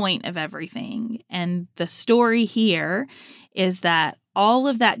was the point of everything. And the story here is that all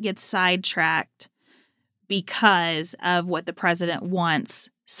of that gets sidetracked because of what the president wants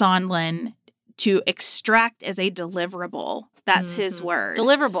Sondland to extract as a deliverable. That's his word.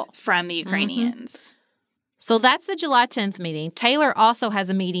 Deliverable. From the Ukrainians. So that's the July 10th meeting. Taylor also has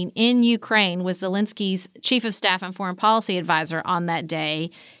a meeting in Ukraine with Zelensky's chief of staff and foreign policy advisor on that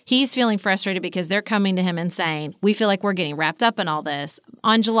day. He's feeling frustrated because they're coming to him and saying, we feel like we're getting wrapped up in all this.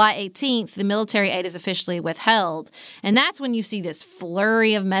 On July 18th, the military aid is officially withheld. And that's when you see this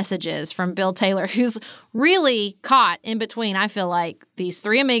flurry of messages from Bill Taylor, who's really caught in between, I feel like, these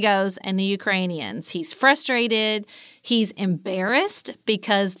three amigos and the Ukrainians. He's frustrated. He's embarrassed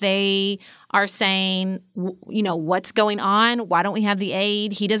because they are saying, you know, what's going on? Why don't we have the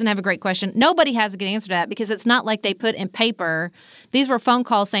aid? He doesn't have a great question. Nobody has a good answer to that because it's not like they put in paper. These were phone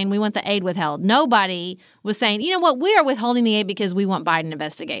calls saying we want the aid withheld. Nobody was saying, you know what, we are withholding the aid because we want Biden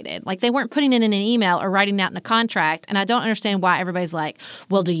investigated. Like, they weren't putting it in an email or writing it out in a contract. And I don't understand why everybody's like,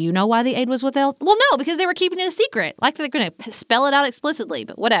 well, do you know why the aid was withheld? Well, no, because they were keeping it a secret. Like, they're going to spell it out explicitly,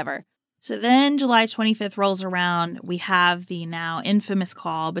 but whatever. So then July 25th rolls around. We have the now infamous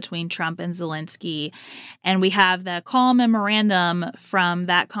call between Trump and Zelensky, and we have the call memorandum from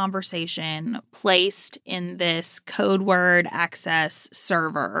that conversation placed in this code word access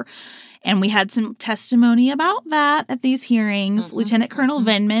server. And we had some testimony about that at these hearings. Lieutenant Colonel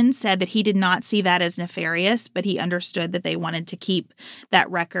Vindman said that he did not see that as nefarious, but he understood that they wanted to keep that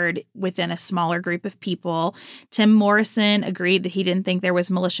record within a smaller group of people. Tim Morrison agreed that he didn't think there was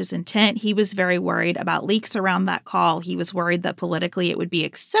malicious intent. He was very worried about leaks around that call. He was worried that politically it would be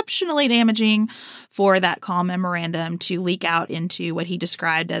exceptionally damaging for that call memorandum to leak out into what he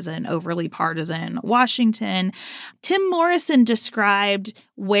described as an overly partisan Washington. Tim Morrison described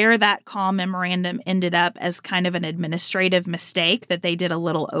where that call memorandum ended up as kind of an administrative mistake, that they did a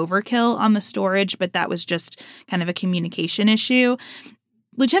little overkill on the storage, but that was just kind of a communication issue.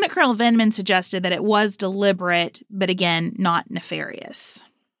 Lieutenant Colonel Vindman suggested that it was deliberate, but again, not nefarious.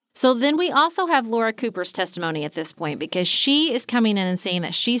 So then we also have Laura Cooper's testimony at this point, because she is coming in and saying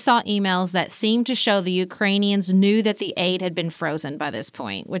that she saw emails that seemed to show the Ukrainians knew that the aid had been frozen by this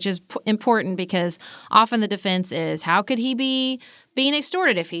point, which is important because often the defense is, how could he be being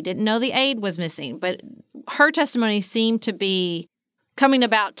extorted if he didn't know the aid was missing? But her testimony seemed to be coming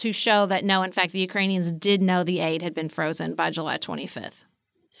about to show that no, in fact, the Ukrainians did know the aid had been frozen by July 25th.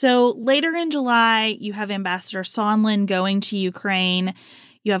 So later in July, you have Ambassador Sondland going to Ukraine.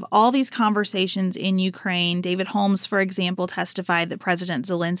 You have all these conversations in Ukraine. David Holmes, for example, testified that President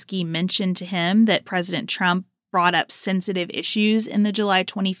Zelensky mentioned to him that President Trump brought up sensitive issues in the July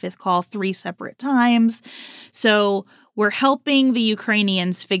 25th call 3 separate times. So we're helping the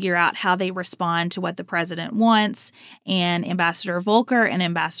Ukrainians figure out how they respond to what the president wants. And Ambassador Volker and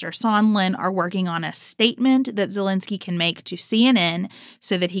Ambassador Sondland are working on a statement that Zelensky can make to CNN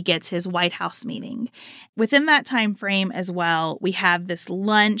so that he gets his White House meeting. Within that time frame as well, we have this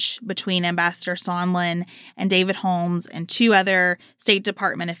lunch between Ambassador Sondland and David Holmes and 2 other State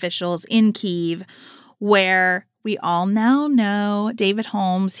Department officials in Kyiv, where we all now know David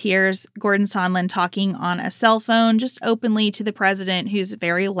Holmes hears Gordon Sondland talking on a cell phone just openly to the president, who's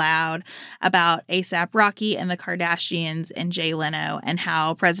very loud, about A$AP Rocky and the Kardashians and Jay Leno, and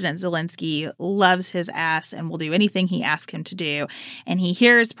how President Zelensky loves his ass and will do anything he asks him to do. And he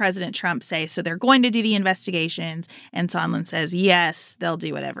hears President Trump say, so they're going to do the investigations. And Sondland says, yes, they'll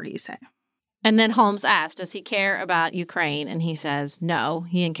do whatever you say. And then Holmes asked, does he care about Ukraine? And he says, no,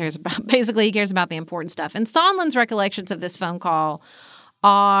 he cares about the important stuff. And Sondland's recollections of this phone call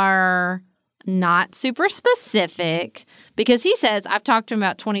are not super specific because he says, I've talked to him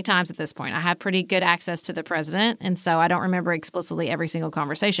about 20 times at this point. I have pretty good access to the president. And so I don't remember explicitly every single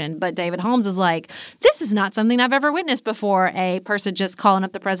conversation. But David Holmes is like, this is not something I've ever witnessed before. A person just calling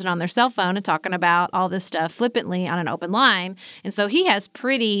up the president on their cell phone and talking about all this stuff flippantly on an open line. And so he has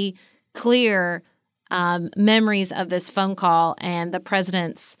pretty clear memories of this phone call and the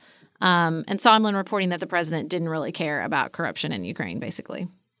president's and Sondland reporting that the president didn't really care about corruption in Ukraine, basically.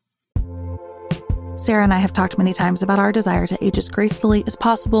 Sarah and I have talked many times about our desire to age as gracefully as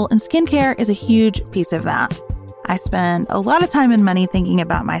possible, and skincare is a huge piece of that. I spend a lot of time and money thinking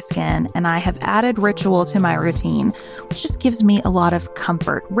about my skin, and I have added Ritual to my routine, which just gives me a lot of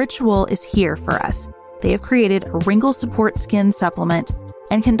comfort. Ritual is here for us. They have created a wrinkle support skin supplement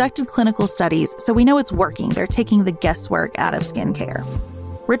and conducted clinical studies, so we know it's working. They're taking the guesswork out of skincare.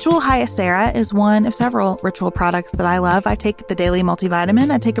 Ritual Hyacera is one of several Ritual products that I love. I take the daily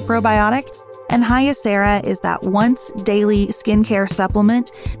multivitamin, I take a probiotic, and Hyacera is that once daily skincare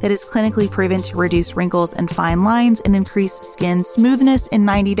supplement that is clinically proven to reduce wrinkles and fine lines and increase skin smoothness in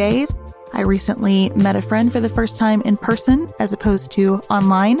 90 days. I recently met a friend for the first time in person as opposed to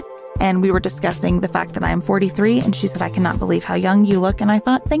online. And we were discussing the fact that I am 43, and she said, I cannot believe how young you look. And I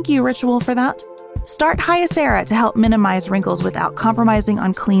thought, thank you, Ritual, for that. Start Hyacera to help minimize wrinkles without compromising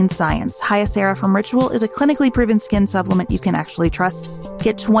on clean science. Hyacera from Ritual is a clinically proven skin supplement you can actually trust.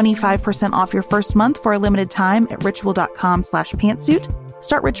 Get 25% off your first month for a limited time at ritual.com/pantsuit.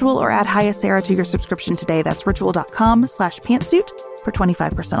 Start Ritual or add Hyacera to your subscription today. That's ritual.com/pantsuit for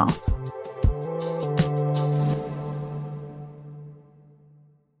 25% off.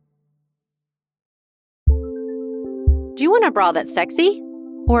 Do you want a bra that's sexy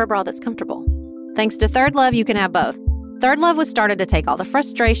or a bra that's comfortable? Thanks to Third Love, you can have both. Third Love was started to take all the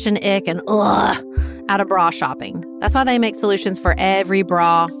frustration, ick, and ugh out of bra shopping. That's why they make solutions for every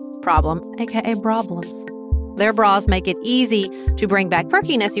bra problem, aka problems. Their bras make it easy to bring back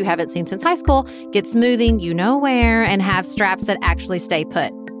perkiness you haven't seen since high school, get smoothing you know where, and have straps that actually stay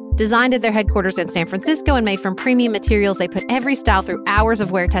put. Designed at their headquarters in San Francisco and made from premium materials, they put every style through hours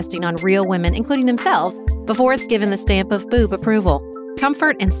of wear testing on real women, including themselves, before it's given the stamp of boob approval.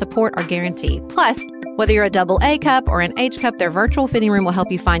 Comfort and support are guaranteed. Plus, whether you're a double A cup or an H cup, their virtual fitting room will help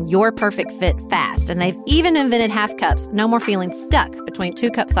you find your perfect fit fast. And they've even invented half cups. No more feeling stuck between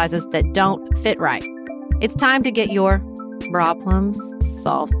two cup sizes that don't fit right. It's time to get your problems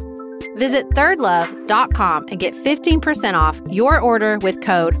solved. Visit thirdlove.com and get 15% off your order with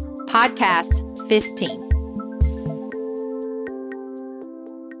code podcast15.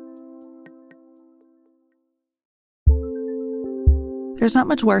 There's not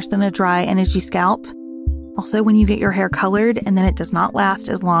much worse than a dry and itchy scalp. Also, when you get your hair colored and then it does not last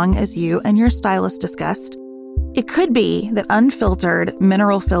as long as you and your stylist discussed. It could be that unfiltered,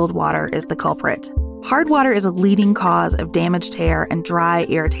 mineral-filled water is the culprit. Hard water is a leading cause of damaged hair and dry,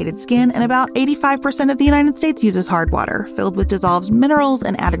 irritated skin, and about 85% of the United States uses hard water, filled with dissolved minerals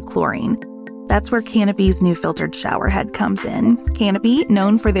and added chlorine. That's where Canopy's new filtered shower head comes in. Canopy,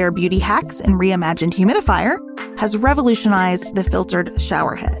 known for their beauty hacks and reimagined humidifier, has revolutionized the filtered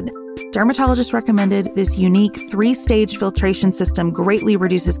shower head. Dermatologists recommended this unique 3-stage filtration system greatly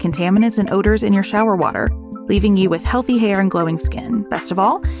reduces contaminants and odors in your shower water, leaving you with healthy hair and glowing skin. Best of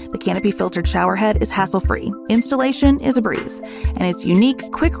all, the Canopy filtered shower head is hassle-free. Installation is a breeze, and its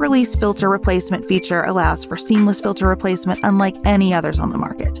unique quick-release filter replacement feature allows for seamless filter replacement unlike any others on the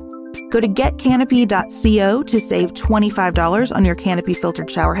market. Go to getcanopy.co to save $25 on your Canopy filtered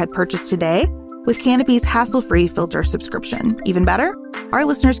shower head purchase today with Canopy's hassle-free filter subscription. Even better, our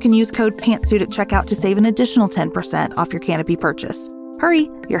listeners can use code PANTSUIT at checkout to save an additional 10% off your Canopy purchase. Hurry,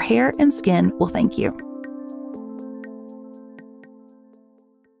 your hair and skin will thank you.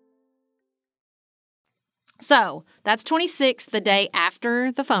 So that's 26, the day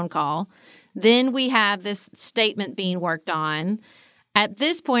after the phone call. Then we have this statement being worked on. At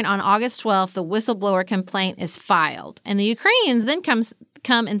this point, on August 12th, the whistleblower complaint is filed. And the Ukrainians then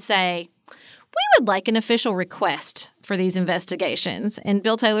come and say, we would like an official request for these investigations. And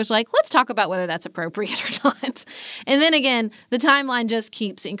Bill Taylor's like, let's talk about whether that's appropriate or not. And then again, the timeline just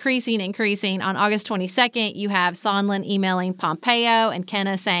keeps increasing. On August 22nd, you have Sondland emailing Pompeo and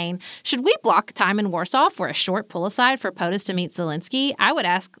Kenna saying, should we block time in Warsaw for a short pull-aside for POTUS to meet Zelensky? I would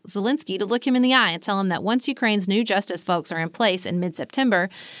ask Zelensky to look him in the eye and tell him that once Ukraine's new justice folks are in place in mid-September,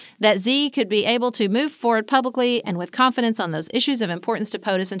 that Z could be able to move forward publicly and with confidence on those issues of importance to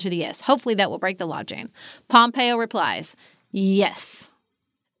POTUS and to the U.S. Hopefully that will break the logjam. Pompeo replies, yes.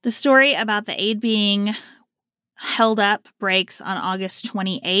 The story about the aid being held up breaks on August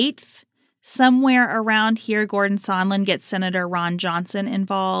 28th. Somewhere around here, Gordon Sondland gets Senator Ron Johnson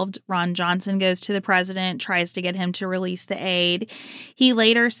involved. Ron Johnson goes to the president, tries to get him to release the aid. He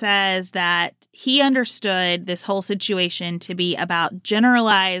later says that he understood this whole situation to be about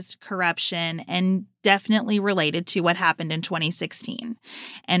generalized corruption and definitely related to what happened in 2016.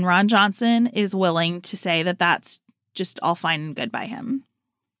 And Ron Johnson is willing to say that that's just all fine and good by him.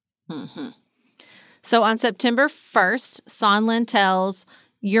 Mm-hmm. So on September 1st, Sondland tells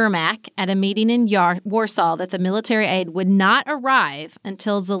Yermak at a meeting in Warsaw that the military aid would not arrive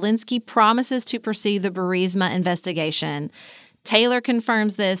until Zelensky promises to pursue the Burisma investigation. Taylor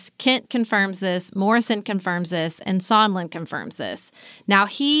confirms this, Kent confirms this, Morrison confirms this, and Sondland confirms this. Now,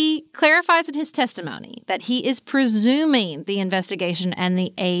 he clarifies in his testimony that he is presuming the investigation and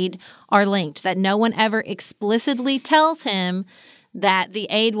the aid are linked, that no one ever explicitly tells him that the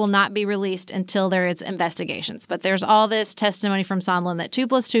aid will not be released until there is investigations. But there's all this testimony from Sondland that 2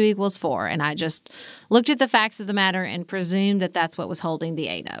 + 2 = 4, and I just looked at the facts of the matter and presumed that that's what was holding the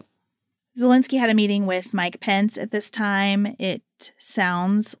aid up. Zelensky had a meeting with Mike Pence at this time. It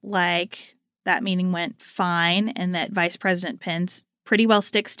sounds like that meeting went fine and that Vice President Pence pretty well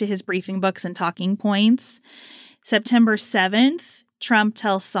sticks to his briefing books and talking points. September 7th, Trump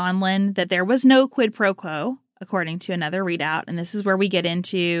tells Sondland that there was no quid pro quo according to another readout. And this is where we get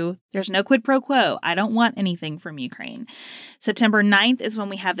into there's no quid pro quo. I don't want anything from Ukraine. September 9th is when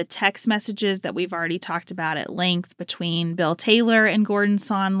we have the text messages that we've already talked about at length between Bill Taylor and Gordon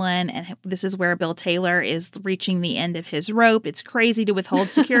Sondland. And this is where Bill Taylor is reaching the end of his rope. It's crazy to withhold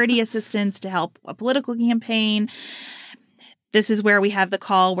security assistance to help a political campaign. This is where we have the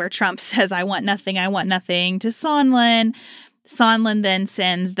call where Trump says, I want nothing to Sondland. Sondland then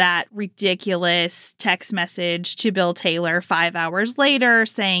sends that ridiculous text message to Bill Taylor 5 hours later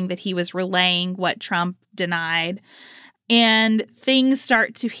saying that he was relaying what Trump denied. And things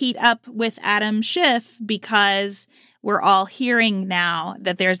start to heat up with Adam Schiff because we're all hearing now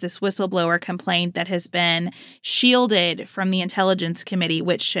that there's this whistleblower complaint that has been shielded from the Intelligence Committee,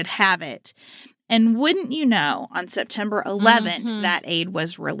 which should have it. And wouldn't you know, on September 11th, that aid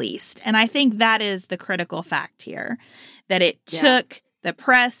was released. And I think that is the critical fact here, that it took the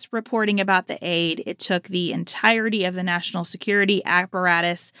press reporting about the aid. It took the entirety of the national security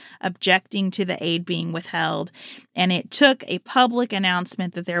apparatus objecting to the aid being withheld. And it took a public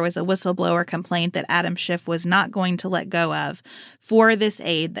announcement that there was a whistleblower complaint that Adam Schiff was not going to let go of for this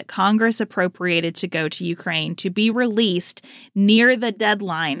aid that Congress appropriated to go to Ukraine to be released near the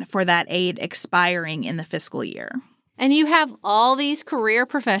deadline for that aid expiring in the fiscal year. And you have all these career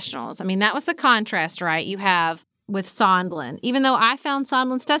professionals. I mean, that was the contrast, right? You have with Sondland, even though I found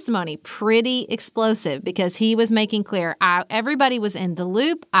Sondland's testimony pretty explosive because he was making clear everybody was in the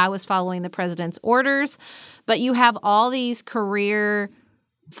loop. I was following the president's orders. But you have all these career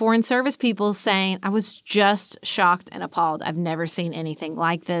Foreign Service people saying, I was just shocked and appalled. I've never seen anything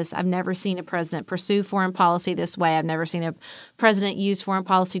like this. I've never seen a president pursue foreign policy this way. I've never seen a president use foreign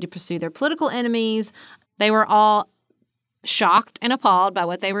policy to pursue their political enemies. They were all shocked and appalled by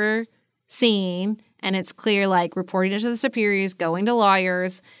what they were seeing. And it's clear, like, reporting it to the superiors, going to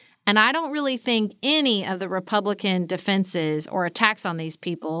lawyers. And I don't really think any of the Republican defenses or attacks on these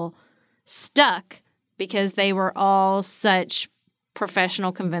people stuck because they were all such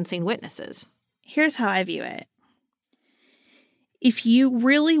professional, convincing witnesses. Here's how I view it. If you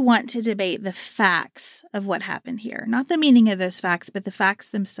really want to debate the facts of what happened here, not the meaning of those facts, but the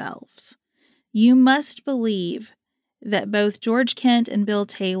facts themselves, you must believe that both George Kent and Bill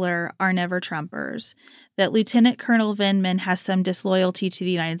Taylor are never Trumpers, that Lieutenant Colonel Vindman has some disloyalty to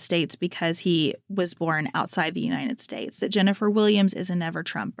the United States because he was born outside the United States, that Jennifer Williams is a never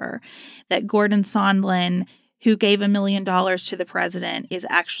Trumper, that Gordon Sondland, who gave $1 million to the president, is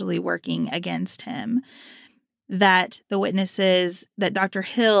actually working against him, that the witnesses, that Dr.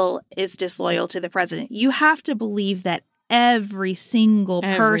 Hill is disloyal to the president. You have to believe that every single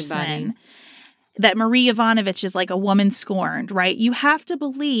person, that Marie Yovanovitch is like a woman scorned, right? You have to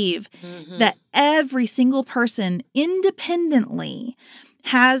believe that every single person independently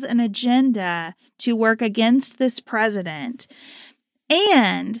has an agenda to work against this president,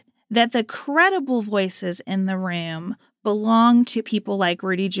 and that the credible voices in the room belong to people like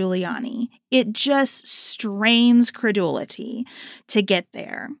Rudy Giuliani. It just strains credulity to get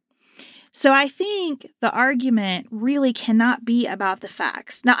there. So I think the argument really cannot be about the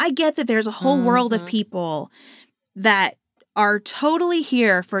facts. Now, I get that there's a whole world of people that are totally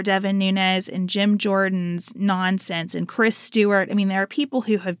here for Devin Nunes and Jim Jordan's nonsense and Chris Stewart. I mean, there are people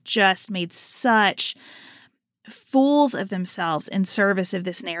who have just made such fools of themselves in service of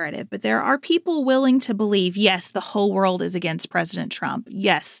this narrative. But there are people willing to believe, yes, the whole world is against President Trump.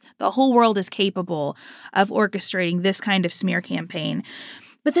 Yes, the whole world is capable of orchestrating this kind of smear campaign.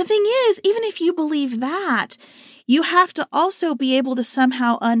 But the thing is, even if you believe that, you have to also be able to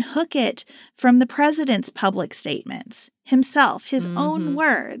somehow unhook it from the president's public statements, himself, his own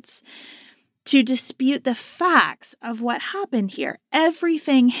words, to dispute the facts of what happened here.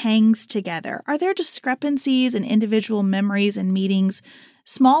 Everything hangs together. Are there discrepancies in individual memories and meetings?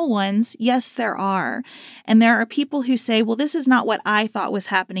 Small ones, yes, there are. And there are people who say, well, this is not what I thought was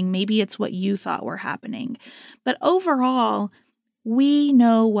happening. Maybe it's what you thought were happening. But overall, we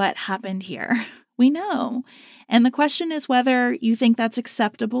know what happened here. We know. And the question is whether you think that's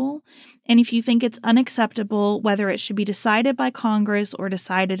acceptable. And if you think it's unacceptable, whether it should be decided by Congress or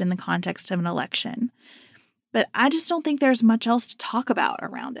decided in the context of an election. But I just don't think there's much else to talk about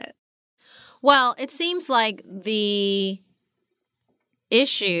around it. Well, it seems like the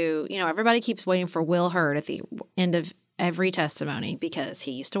issue, everybody keeps waiting for Will Hurd at the end of every testimony because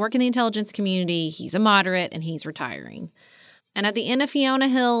he used to work in the intelligence community, he's a moderate, and he's retiring. And at the end of Fiona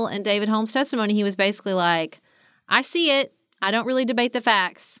Hill and David Holmes' testimony, he was basically like, I see it. I don't really debate the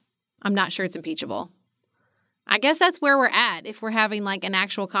facts. I'm not sure it's impeachable. I guess that's where we're at if we're having like an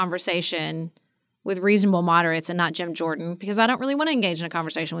actual conversation with reasonable moderates and not Jim Jordan, because I don't really want to engage in a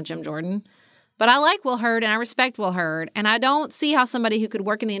conversation with Jim Jordan. But I like Will Hurd and I respect Will Hurd. And I don't see how somebody who could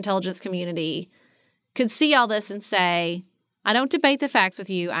work in the intelligence community could see all this and say, I don't debate the facts with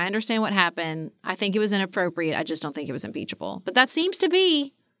you. I understand what happened. I think it was inappropriate. I just don't think it was impeachable. But that seems to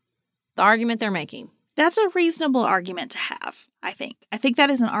be the argument they're making. That's a reasonable argument to have, I think. I think that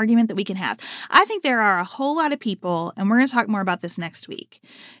is an argument that we can have. I think there are a whole lot of people, and we're going to talk more about this next week,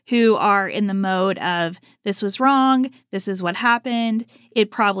 who are in the mode of this was wrong, this is what happened, it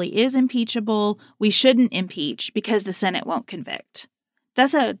probably is impeachable, we shouldn't impeach because the Senate won't convict.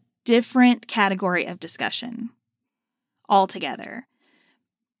 That's a different category of discussion altogether.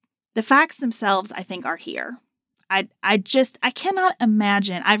 The facts themselves, I think, are here. I cannot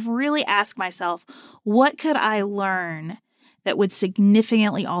imagine. I've really asked myself, what could I learn that would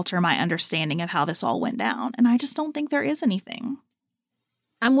significantly alter my understanding of how this all went down? And I just don't think there is anything.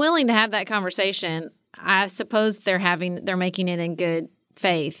 I'm willing to have that conversation. I suppose they're making it in good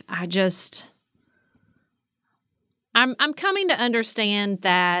faith. I'm coming to understand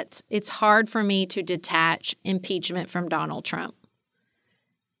that it's hard for me to detach impeachment from Donald Trump.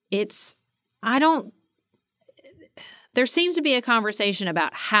 There seems to be a conversation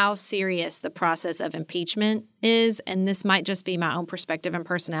about how serious the process of impeachment is, and this might just be my own perspective and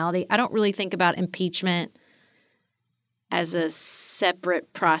personality. I don't really think about impeachment as a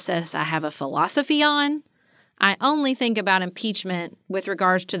separate process I have a philosophy on. I only think about impeachment with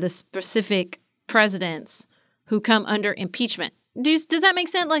regards to the specific presidents who come under impeachment. Does that make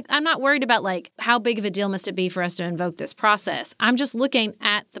sense? Like, I'm not worried about, like, how big of a deal must it be for us to invoke this process. I'm just looking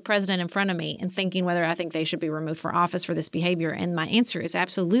at the president in front of me and thinking whether I think they should be removed from office for this behavior. And my answer is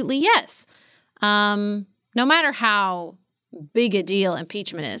absolutely yes. No matter how big a deal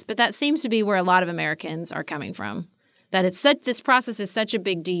impeachment is. But that seems to be where a lot of Americans are coming from. That this process is such a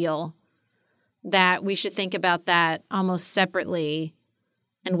big deal that we should think about that almost separately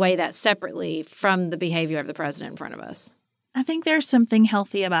and weigh that separately from the behavior of the president in front of us. I think there's something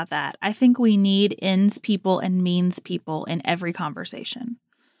healthy about that. I think we need ends people and means people in every conversation.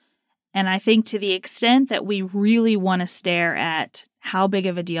 And I think to the extent that we really want to stare at how big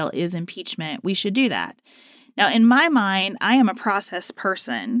of a deal is impeachment, we should do that. Now, in my mind, I am a process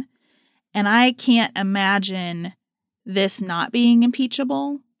person, and I can't imagine this not being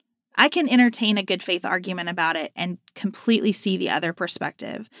impeachable. I can entertain a good faith argument about it and completely see the other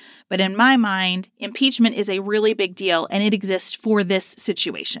perspective. But in my mind, impeachment is a really big deal and it exists for this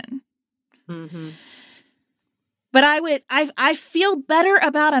situation. Mm-hmm. But I feel better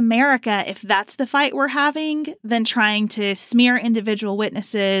about America if that's the fight we're having than trying to smear individual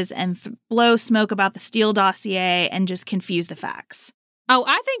witnesses and blow smoke about the Steele dossier and just confuse the facts. Oh,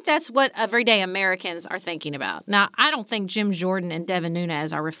 I think that's what everyday Americans are thinking about. Now, I don't think Jim Jordan and Devin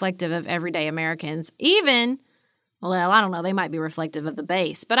Nunes are reflective of everyday Americans. I don't know, they might be reflective of the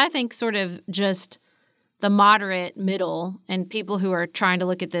base. But I think sort of just the moderate middle and people who are trying to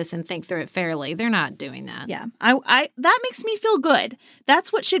look at this and think through it fairly, they're not doing that. Yeah, that makes me feel good.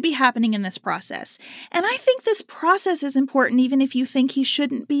 That's what should be happening in this process. And I think this process is important even if you think he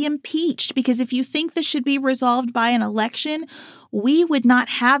shouldn't be impeached, because if you think this should be resolved by an election, we would not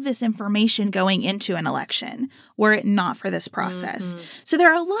have this information going into an election were it not for this process. Mm-hmm. So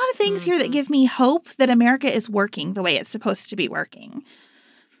there are a lot of things here that give me hope that America is working the way it's supposed to be working.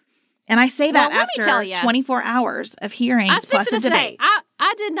 And I say that after 24 hours of hearings plus a debate.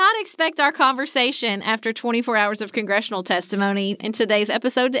 I did not expect our conversation after 24 hours of congressional testimony in today's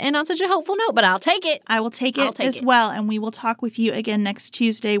episode to end on such a hopeful note, but I'll take it. I will take it as well, and we will talk with you again next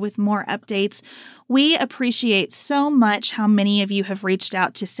Tuesday with more updates. We appreciate so much how many of you have reached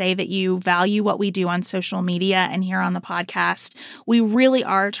out to say that you value what we do on social media and here on the podcast. We really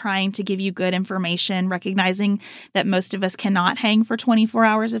are trying to give you good information, recognizing that most of us cannot hang for 24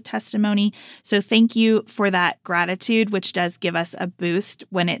 hours of testimony. So thank you for that gratitude, which does give us a boost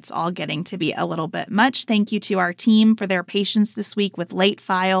when it's all getting to be a little bit much. Thank you to our team for their patience this week with late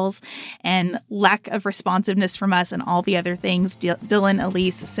files and lack of responsiveness from us and all the other things. Dylan,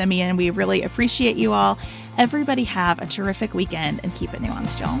 Elise, Simeon, we really appreciate you all. Everybody have a terrific weekend and keep it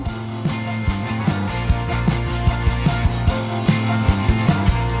nuanced, y'all.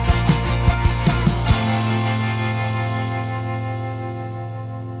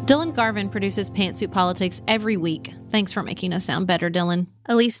 Dylan Garvin produces Pantsuit Politics every week. Thanks for making us sound better, Dylan.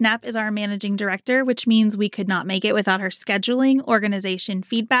 Elise Knapp is our managing director, which means we could not make it without her scheduling, organization,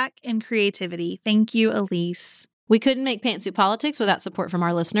 feedback, and creativity. Thank you, Elise. We couldn't make Pantsuit Politics without support from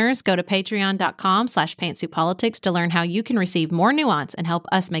our listeners. Go to patreon.com/pantsuitpolitics to learn how you can receive more nuance and help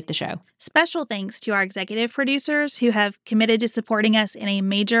us make the show. Special thanks to our executive producers who have committed to supporting us in a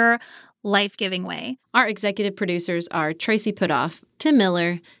major life-giving way. Our executive producers are Tracy Putoff, Tim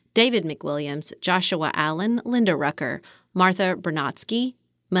Miller, David McWilliams, Joshua Allen, Linda Rucker, Martha Bernotsky,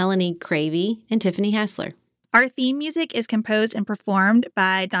 Melanie Cravey, and Tiffany Hassler. Our theme music is composed and performed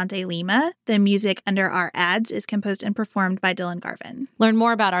by Dante Lima. The music under our ads is composed and performed by Dylan Garvin. Learn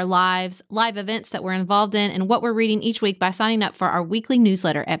more about our live events that we're involved in and what we're reading each week by signing up for our weekly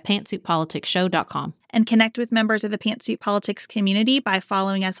newsletter at pantsuitpoliticsshow.com. And connect with members of the Pantsuit Politics community by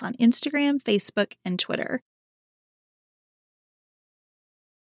following us on Instagram, Facebook, and Twitter.